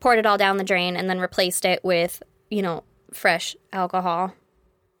 poured it all down the drain and then replaced it with, you know, fresh alcohol.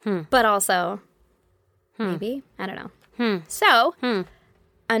 But also, maybe, I don't know. So,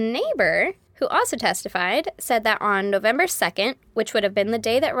 a neighbor who also testified said that on November 2nd, which would have been the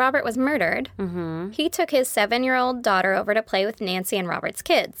day that Robert was murdered, he took his 7-year-old daughter over to play with Nancy and Robert's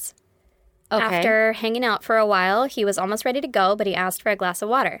kids. Okay. After hanging out for a while, he was almost ready to go, but he asked for a glass of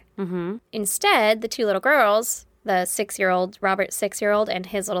water. Instead, the two little girls, the 6-year-old, Robert's 6-year-old, and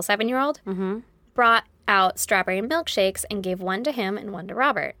his little 7-year-old, brought out strawberry milkshakes and gave one to him and one to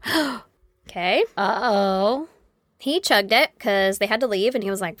Robert. Okay. Uh-oh. He chugged it because they had to leave, and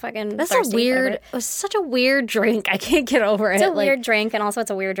he was like, fucking That's thirsty, a weird, whatever. it was such a weird drink. I can't get over it. It's a Like, weird drink, and also it's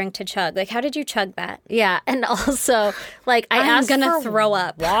a weird drink to chug. Like, how did you chug that? Yeah, and also, like, I I'm asked gonna for throw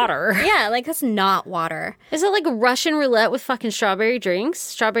up. water. Yeah, like, that's not water. Is it like Russian roulette with fucking strawberry drinks?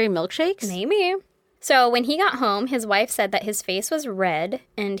 Strawberry milkshakes? Maybe. So when he got home, his wife said that his face was red,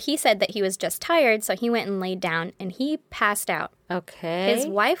 and he said that he was just tired, so he went and laid down, and he passed out. Okay. His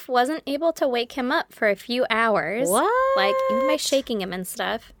wife wasn't able to wake him up for a few hours. What? Like, even by shaking him and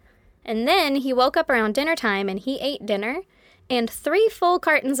stuff. And then he woke up around dinner time, and he ate dinner and 3 full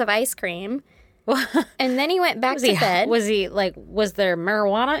cartons of ice cream. And then he went back to bed. Was he, like, was there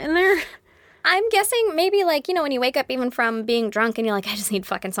marijuana in there? I'm guessing maybe, like, you know, when you wake up even from being drunk and you're like, I just need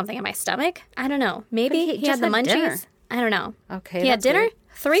fucking something in my stomach. I don't know. Maybe He he just had the had dinner. munchies. I don't know. Okay. He had that's dinner, weird.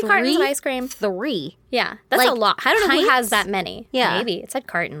 3 cartons of ice cream. 3? Yeah, that's Like a lot. I don't know who pints? has that many. Yeah. Maybe. It said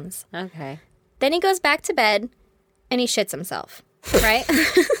cartons. Okay. Then he goes back to bed and he shits himself, right?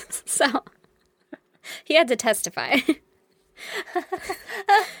 So he had to testify.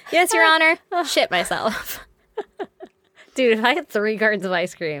 Yes, Your Honor, shit myself. Dude, if I had 3 cartons of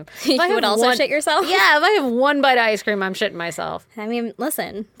ice cream, You would also shit yourself? Yeah, if I have 1 bite of ice cream, I'm shitting myself. I mean,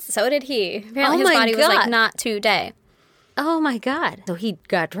 listen, so did he. Apparently his my body was like God. not today. Oh my God. So he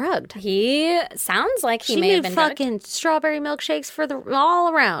got drugged. He sounds like he She may have made been drugged. fucking strawberry milkshakes for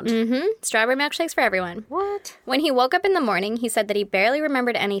all around. Strawberry milkshakes for everyone. What? When he woke up in the morning, he said that he barely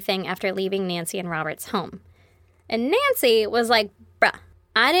remembered anything after leaving Nancy and Robert's home. And Nancy was like, bruh,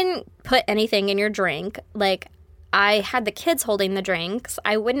 I didn't put anything in your drink. Like, I had the kids holding the drinks.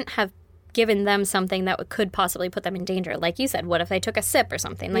 I wouldn't have given them something that could possibly put them in danger. Like you said, what if they took a sip or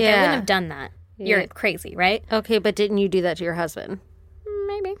something? Like, I Yeah. wouldn't have done that. You're crazy, right? Okay, but didn't you do that to your husband?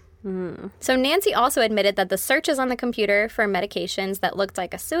 Maybe. So Nancy also admitted that the searches on the computer for medications that looked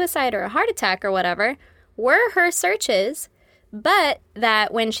like a suicide or a heart attack or whatever were her searches, but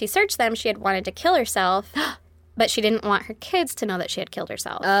that when she searched them, she had wanted to kill herself, but she didn't want her kids to know that she had killed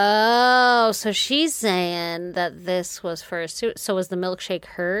herself. Oh, so she's saying that this was for so was the milkshake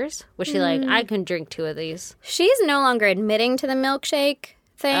hers? Was she like, I can drink 2 of these? She's no longer admitting to the milkshake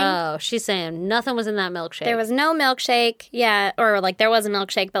thing. Oh, she's saying nothing was in that milkshake. There was no milkshake, yeah, or like there was a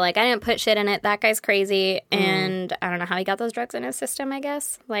milkshake, but like I didn't put shit in it. That guy's crazy, and I don't know how he got those drugs in his system, I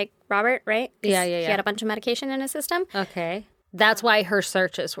guess. Like Robert, right? 'Cause Yeah. He had a bunch of medication in his system. Okay. That's why her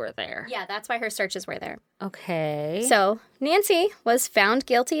searches were there. Yeah, that's why her searches were there. Okay. So Nancy was found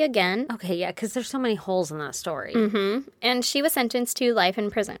guilty again, Okay, yeah, because there's so many holes in that story. and she was sentenced to life in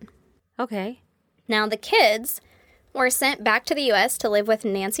prison. Okay. Now, the kids were sent back to the U.S. to live with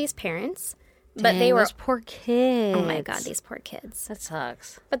Nancy's parents, but they Dang, were... those poor kids. Oh my God, these poor kids. That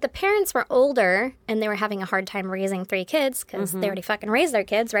sucks. But the parents were older, and they were having a hard time raising 3 kids because they already fucking raised their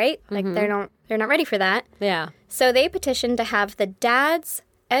kids, right? Like, they're not ready for that. Yeah. So they petitioned to have the dad's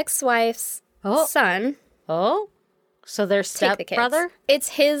ex-wife's son Oh? So their take the kids. stepbrother? It's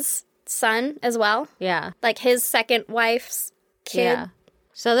his son as well. Yeah. Like his second wife's kid. Yeah.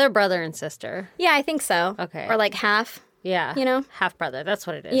 So they're brother and sister. Yeah, I think so. Okay. Or like half, Yeah. you know? Half brother. That's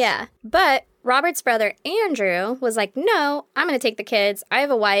what it is. Yeah. But Robert's brother, Andrew, was like, no, I'm going to take the kids. I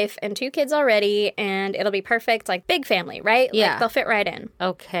have a wife and 2 kids already, and it'll be perfect. Like, big family, right? Yeah. Like, they'll fit right in.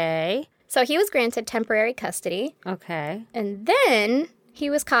 Okay. So he was granted temporary custody, Okay. and then he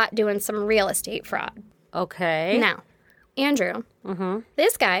was caught doing some real estate fraud. Okay. Now, Andrew,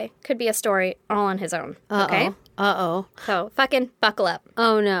 this guy could be a story all on his own, okay? Uh-oh. So fucking buckle up.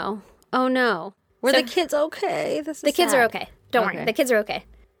 Oh, no. Oh, no. Were So- the kids okay? This is The kids are sad. okay. Don't worry. Okay. The kids are okay.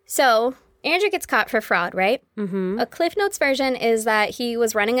 So Andrew gets caught for fraud, right? Mm-hmm. A Cliff Notes version is that he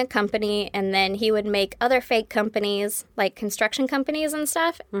was running a company and then he would make other fake companies, like construction companies and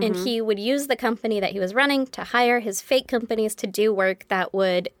stuff, and he would use the company that he was running to hire his fake companies to do work that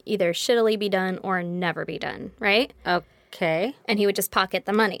would either shittily be done or never be done, right? Okay. And he would just pocket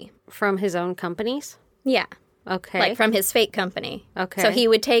the money. From his own companies? Yeah. Okay. Like from his fake company. Okay. So he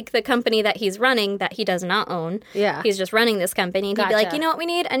would take the company that he's running that he does not own. Yeah. He's just running this company. And he'd be like, Gotcha. you know what we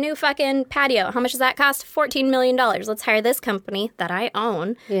need? A new fucking patio. How much does that cost? $14 million. Let's hire this company that I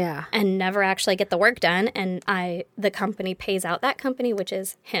own. Yeah. And never actually get the work done. And the company pays out that company, which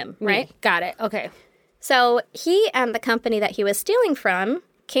is him, right? Got it. Okay. So he and the company that he was stealing from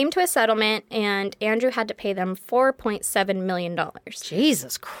came to a settlement, and Andrew had to pay them $4.7 million.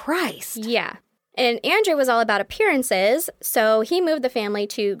 Jesus Christ. Yeah. And Andrew was all about appearances, so he moved the family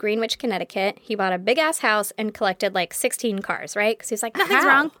to Greenwich, Connecticut. He bought a big-ass house and collected like 16 cars, right? Because he was like, nothing's How?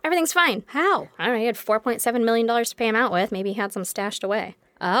 wrong. Everything's fine. How? I don't know. He had $4.7 million to pay him out with. Maybe he had some stashed away.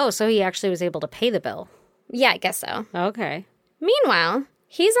 Oh, so he actually was able to pay the bill. Yeah, I guess so. Okay. Meanwhile,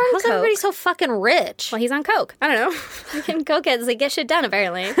 he's on How's coke. everybody so fucking rich? Well, he's on coke. I don't know. Fucking cokeheads, they get shit done,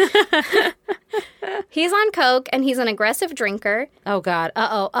 apparently. He's on coke, and he's an aggressive drinker, Oh, God.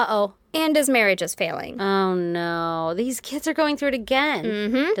 Uh-oh. Uh-oh. and his marriage is failing. Oh, no. These kids are going through it again.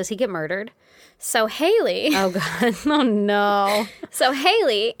 Mm-hmm. Does he get murdered? So Haley... Oh, God. Oh, no. So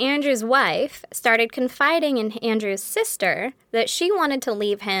Haley, Andrew's wife, started confiding in Andrew's sister that she wanted to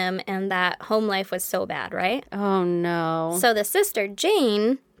leave him and that home life was so bad, right? Oh, no. So the sister,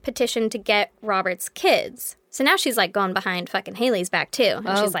 Jane, petitioned to get Robert's kids. So now she's like going behind fucking Haley's back too. And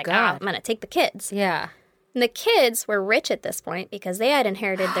Oh, she's like, God. I'm going to take the kids. Yeah. And the kids were rich at this point because they had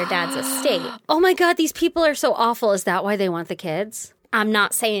inherited their dad's estate. Oh, my God. These people are so awful. Is that why they want the kids? I'm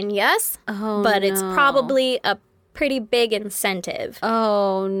not saying yes, Oh, but it's no. probably a pretty big incentive.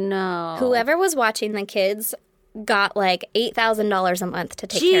 Oh, no. Whoever was watching the kids got like $8,000 a month to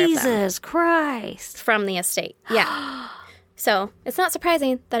take care of them. Jesus Christ. From the estate. Yeah. So it's not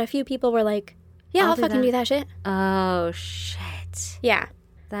surprising that a few people were like, yeah, I'll fucking do that shit. Oh, shit. Yeah.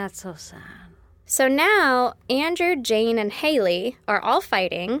 That's so sad. So now Andrew, Jane, and Haley are all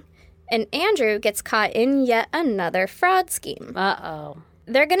fighting, and Andrew gets caught in yet another fraud scheme. Uh-oh.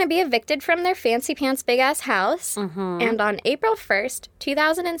 They're going to be evicted from their fancy pants big-ass house, and on April 1st,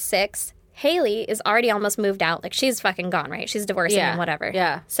 2006, Haley is already almost moved out. Like, she's fucking gone, right? She's divorcing and whatever.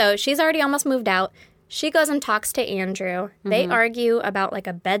 Yeah. So she's already almost moved out. She goes and talks to Andrew. They argue about, like,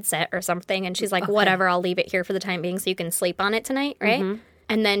 a bed set or something, and she's like, whatever, I'll leave it here for the time being so you can sleep on it tonight, right?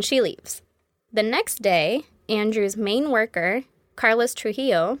 And then she leaves. The next day, Andrew's main worker, Carlos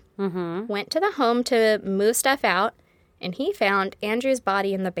Trujillo, went to the home to move stuff out, and he found Andrew's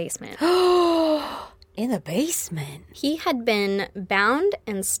body in the basement. In the basement? He had been bound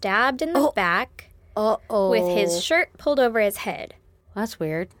and stabbed in the back with his shirt pulled over his head. That's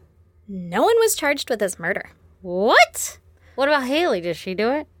weird. No one was charged with his murder. What? What about Haley? Did she do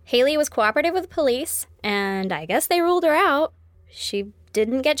it? Haley was cooperative with police, and I guess they ruled her out. She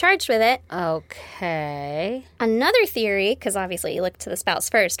didn't get charged with it. Okay. Another theory, because obviously you look to the spouse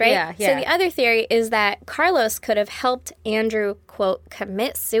first, right? Yeah. So the other theory is that Carlos could have helped Andrew, quote,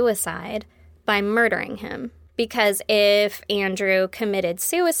 commit suicide by murdering him. Because if Andrew committed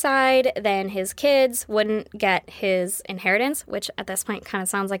suicide, then his kids wouldn't get his inheritance, which at this point kind of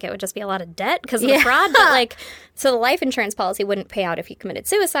sounds like it would just be a lot of debt because of the fraud. But like, so the life insurance policy wouldn't pay out if he committed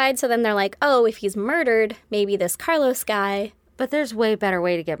suicide. So then they're like, oh, if he's murdered, maybe this Carlos guy. But there's way better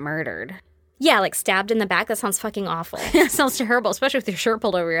way to get murdered. Yeah, like stabbed in the back. That sounds fucking awful. That sounds terrible, especially with your shirt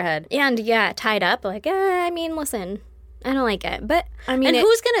pulled over your head. And yeah, tied up. Like, I mean, listen, I don't like it. But I mean, and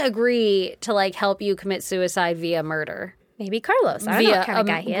who's going to agree to like help you commit suicide via murder? Maybe Carlos. I don't know what kind of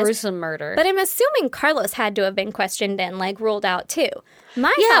guy he is. Gruesome murder. But I'm assuming Carlos had to have been questioned and like ruled out too.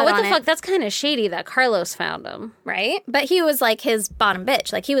 My yeah, thought what on the fuck? That's kind of shady that Carlos found him. Right? But he was like his bottom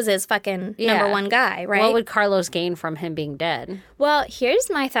bitch. Like he was his fucking number one guy, right? What would Carlos gain from him being dead? Well,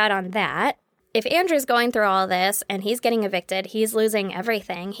 here's my thought on that. If Andrew's going through all this and he's getting evicted, he's losing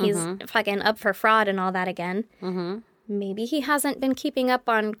everything. He's fucking up for fraud and all that again. Maybe he hasn't been keeping up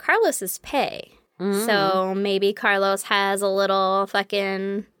on Carlos's pay. So maybe Carlos has a little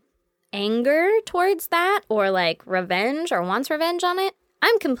fucking anger towards that or like revenge or wants revenge on it.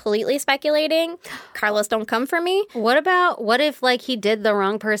 I'm completely speculating. Carlos, don't come for me. What if like he did the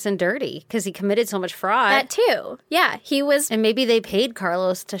wrong person dirty because he committed so much fraud? That too. Yeah, he was. And maybe they paid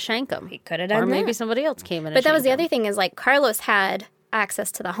Carlos to shank him. He could have done that. Or maybe somebody else came in. But that was the other thing is like Carlos had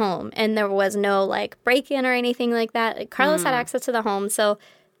access to the home and there was no like break-in or anything like that. Like, Carlos had access to the home, so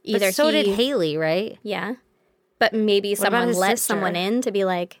either but so did Haley, right? Yeah. But maybe someone let someone in to be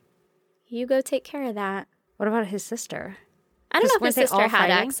like, you go take care of that. What about his sister? I don't know if his sister had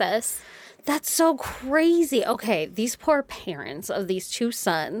access. That's so crazy. Okay, these poor parents of these two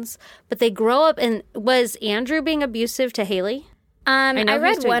sons, but they grow up and was Andrew being abusive to Haley? I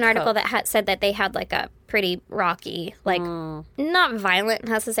read one article that said that they had like a pretty rocky, like not violent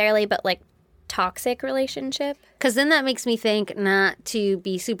necessarily, but like toxic relationship. Because then that makes me think, not to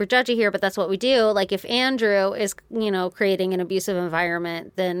be super judgy here, but that's what we do. Like if Andrew is, creating an abusive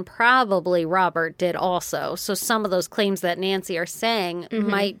environment, then probably Robert did also. So some of those claims that Nancy are saying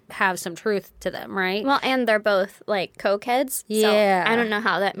might have some truth to them, right? Well, and they're both like cokeheads. Yeah. So I don't know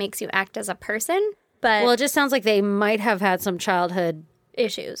how that makes you act as a person, but... Well, it just sounds like they might have had some childhood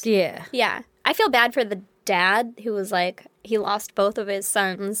issues. Yeah. Yeah. I feel bad for the dad who was like, he lost both of his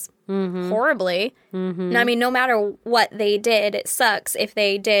sons horribly. I mean, no matter what they did, it sucks. If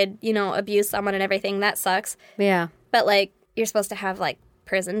they did, abuse someone and everything, that sucks. Yeah. But, like, you're supposed to have, like,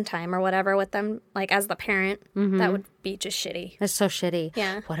 prison time or whatever with them, like, as the parent. That would be just shitty. That's so shitty.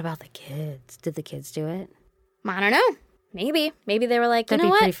 Yeah. What about the kids? Did the kids do it? I don't know. Maybe they were like, That'd you know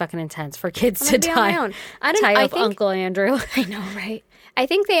be what? pretty fucking intense for kids I'm to gonna be on my die. own. I think Uncle Andrew. I know, right? I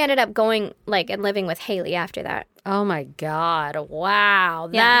think they ended up going, like, and living with Haley after that. Oh, my God. Wow.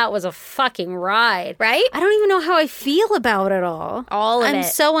 Yeah. That was a fucking ride. Right? I don't even know how I feel about it all. All of it. I'm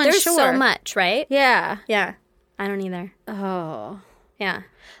so unsure. There's so much, right? Yeah. Yeah. I don't either. Oh. Yeah.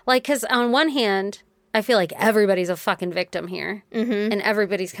 Like, because on one hand, I feel like everybody's a fucking victim here. And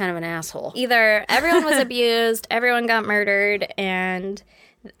everybody's kind of an asshole. Either everyone was abused, everyone got murdered, and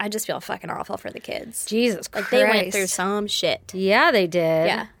I just feel fucking awful for the kids. Jesus Christ. They went through some shit. Yeah, they did.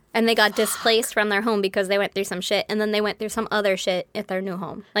 Yeah. And they got displaced from their home because they went through some shit, and then they went through some other shit at their new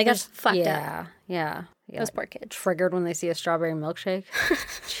home. Like, that's fucked up. Yeah. Those poor kids. Triggered when they see a strawberry milkshake.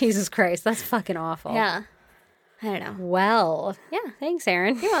 Jesus Christ, that's fucking awful. Yeah. I don't know. Well, Yeah. thanks,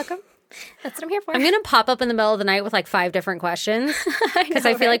 Erin. You're welcome. That's what I'm here for. I'm going to pop up in the middle of the night with like 5 different questions because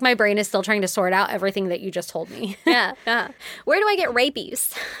I feel like my brain is still trying to sort out everything that you just told me. Yeah. Where do I get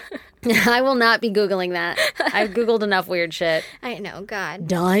rabies? I will not be Googling that. I've Googled enough weird shit. I know, God.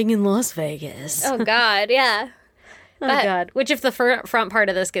 Dying in Las Vegas. Oh, God, yeah. Oh, God. Which, if the front part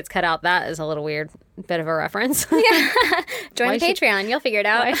of this gets cut out, that is a little weird bit of a reference. Yeah. Join Patreon. You'll figure it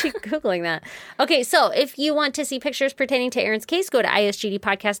out. Why is she Googling that? Okay, so if you want to see pictures pertaining to Erin's case, go to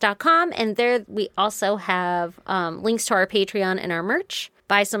isgdpodcast.com. And there we also have links to our Patreon and our merch.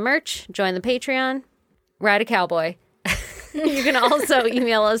 Buy some merch. Join the Patreon. Ride a cowboy. You can also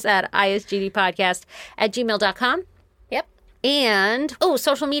email us at isgdpodcast@gmail.com. Yep. And,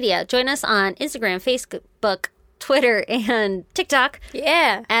 social media. Join us on Instagram, Facebook, Twitter, and TikTok.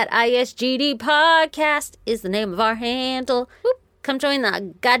 Yeah. At ISGD Podcast is the name of our handle. Whoop. Come join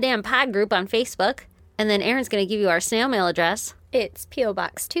the goddamn pod group on Facebook. And then Erin's going to give you our snail mail address. It's P.O.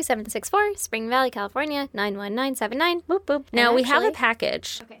 Box 2764, Spring Valley, California, 91979. Boop, boop. Now, we have a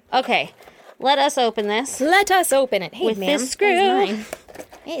package. Okay. Let us open this. Let us open it. Hey, with ma'am. this screw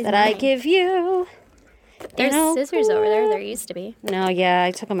that I give you. There's scissors over there. There used to be. No, yeah,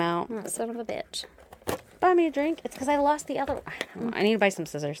 I took them out. Oh, son of a bitch. Buy me a drink. It's because I lost the other one. I need to buy some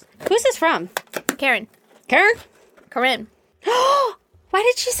scissors. Who's this from? Karen. Karen? Corinne. Why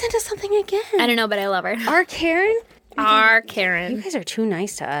did she send us something again? I don't know, but I love her. Our Karen? Our Karen. You guys are too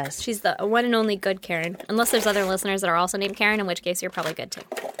nice to us. She's the one and only good Karen. Unless there's other listeners that are also named Karen, in which case you're probably good too.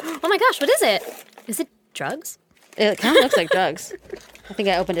 Oh my gosh, what is it? Is it drugs? It kind of looks like drugs. I think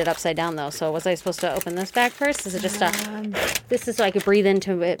I opened it upside down, though. So was I supposed to open this back first? Is it just this is so I could breathe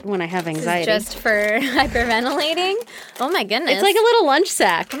into it when I have anxiety. This is just for hyperventilating? Oh, my goodness. It's like a little lunch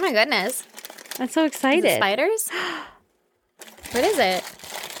sack. Oh, my goodness. I'm so excited. Is it spiders? What is it?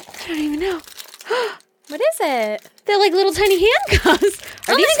 I don't even know. What is it? They're like little tiny handcuffs.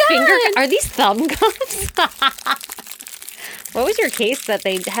 Are God. Are these thumb cuffs? What was your case that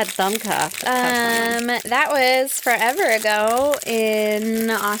they had thumb cuffs? That was forever ago in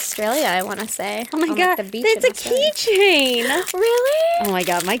Australia, I want to say. Oh my God. The beach It's a keychain. Really? Oh my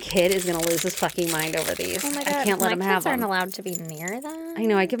God. My kid is going to lose his fucking mind over these. Oh my God. I can't let him have them. My kids aren't allowed to be near them. I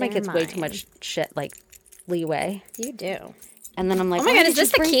know. I give my They're kids way too much shit, like leeway. You do. And then I'm like, oh my God, is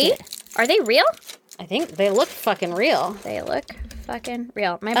this the key? Are they real? I think they look fucking real. They look fucking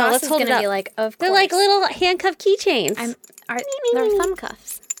real. My boss is going to be like, of course. They're like little handcuff keychains. They're thumb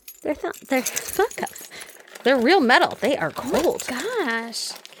cuffs. They're thumb cuffs. They're real metal. They are cold. Oh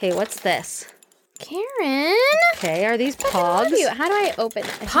gosh. Okay, what's this? Karen. Okay, are these pogs? How do I open it?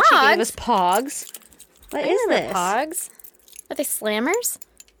 Pogs? She gave us pogs. What is this? Pogs? Are they slammers?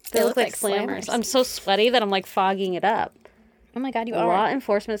 They look like slammers. I'm so sweaty that I'm like fogging it up. Oh my God, you Law are.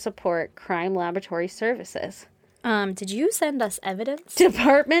 Enforcement Support, Crime Laboratory Services. Did you send us evidence?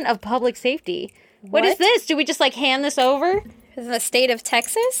 Department of Public Safety. What is this? Do we just like hand this over? The state of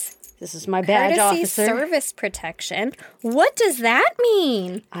Texas? This is my badge, Courtesy officer. Service Protection. What does that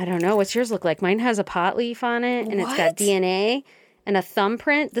mean? I don't know. What's yours look like? Mine has a pot leaf on it, and it's got DNA and a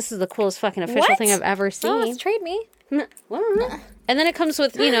thumbprint. This is the coolest fucking official thing I've ever seen. Oh, it's trade me. And then it comes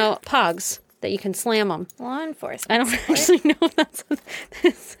with, pogs that you can slam them. Law enforcement. I don't actually know if that's what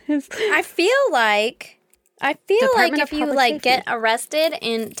this is. I feel like Department if of you Public like Safety. get arrested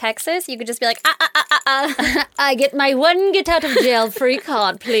in Texas, you could just be like, I get my one get out of jail free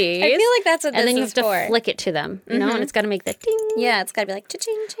card, please. I feel like that's what this is for. And then you have to flick it to them, you know, and it's got to make the ding. Yeah, it's got to be like,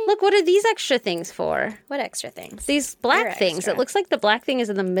 cha-ching, ching. Look, what are these extra things for? What extra things? These black They're things. extra. It looks like the black thing is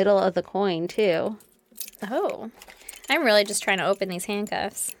in the middle of the coin, too. Oh. I'm really just trying to open these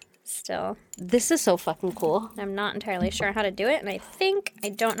handcuffs still. This is so fucking cool. I'm not entirely sure how to do it, and I think I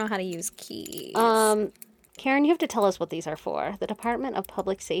don't know how to use keys. Karen, you have to tell us what these are for. The Department of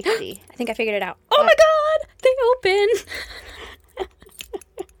Public Safety. I think I figured it out. Oh my God! They open!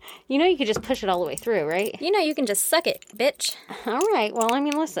 You could just push it all the way through, right? You can just suck it, bitch. All right. Well,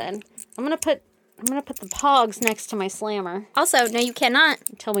 listen. I'm gonna put the pogs next to my slammer Also, no, you cannot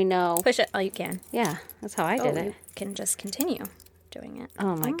until we know. push it. Oh, you can. Yeah, that's how I did it. You can just continue doing it.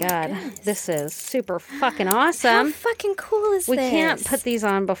 Oh my God. goodness. This is super fucking How awesome. fucking cool is We this? can't put these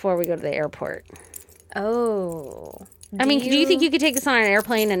on before we go to the airport. Oh. Do you think you could take this on an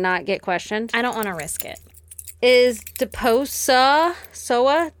airplane and not get questioned? I don't want to risk it. Is Dipsoa,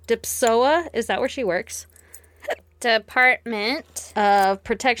 is that where she works? Department. Of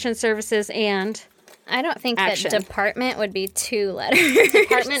Protection Services and I don't think Action. that department would be 2 letters.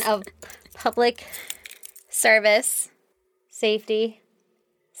 Department of Public Service. Safety.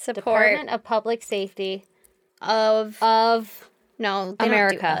 Support. Department of Public Safety of no, they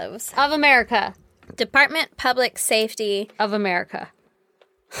America. Don't do those. Of America. Department Public Safety Of America.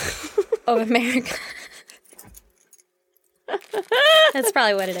 of America. That's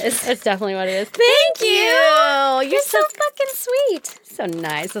probably what it is. That's definitely what it is. Thank you. You're so fucking sweet. so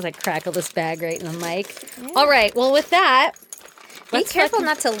nice as I crackle this bag right in the mic. Yeah. All right. Well, with that, be careful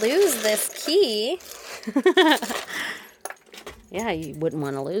not to lose this key. Yeah, you wouldn't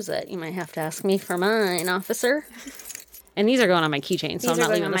want to lose it. You might have to ask me for mine, officer. And these are going on my keychain, so I'm not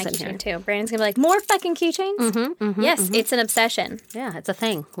leaving this in here. Too. Brandon's going to be like, more fucking keychains? Yes, it's an obsession. Yeah, it's a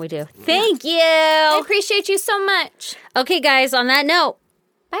thing we do. Thank you. I appreciate you so much. Okay, guys, on that note.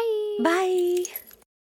 Bye. Bye.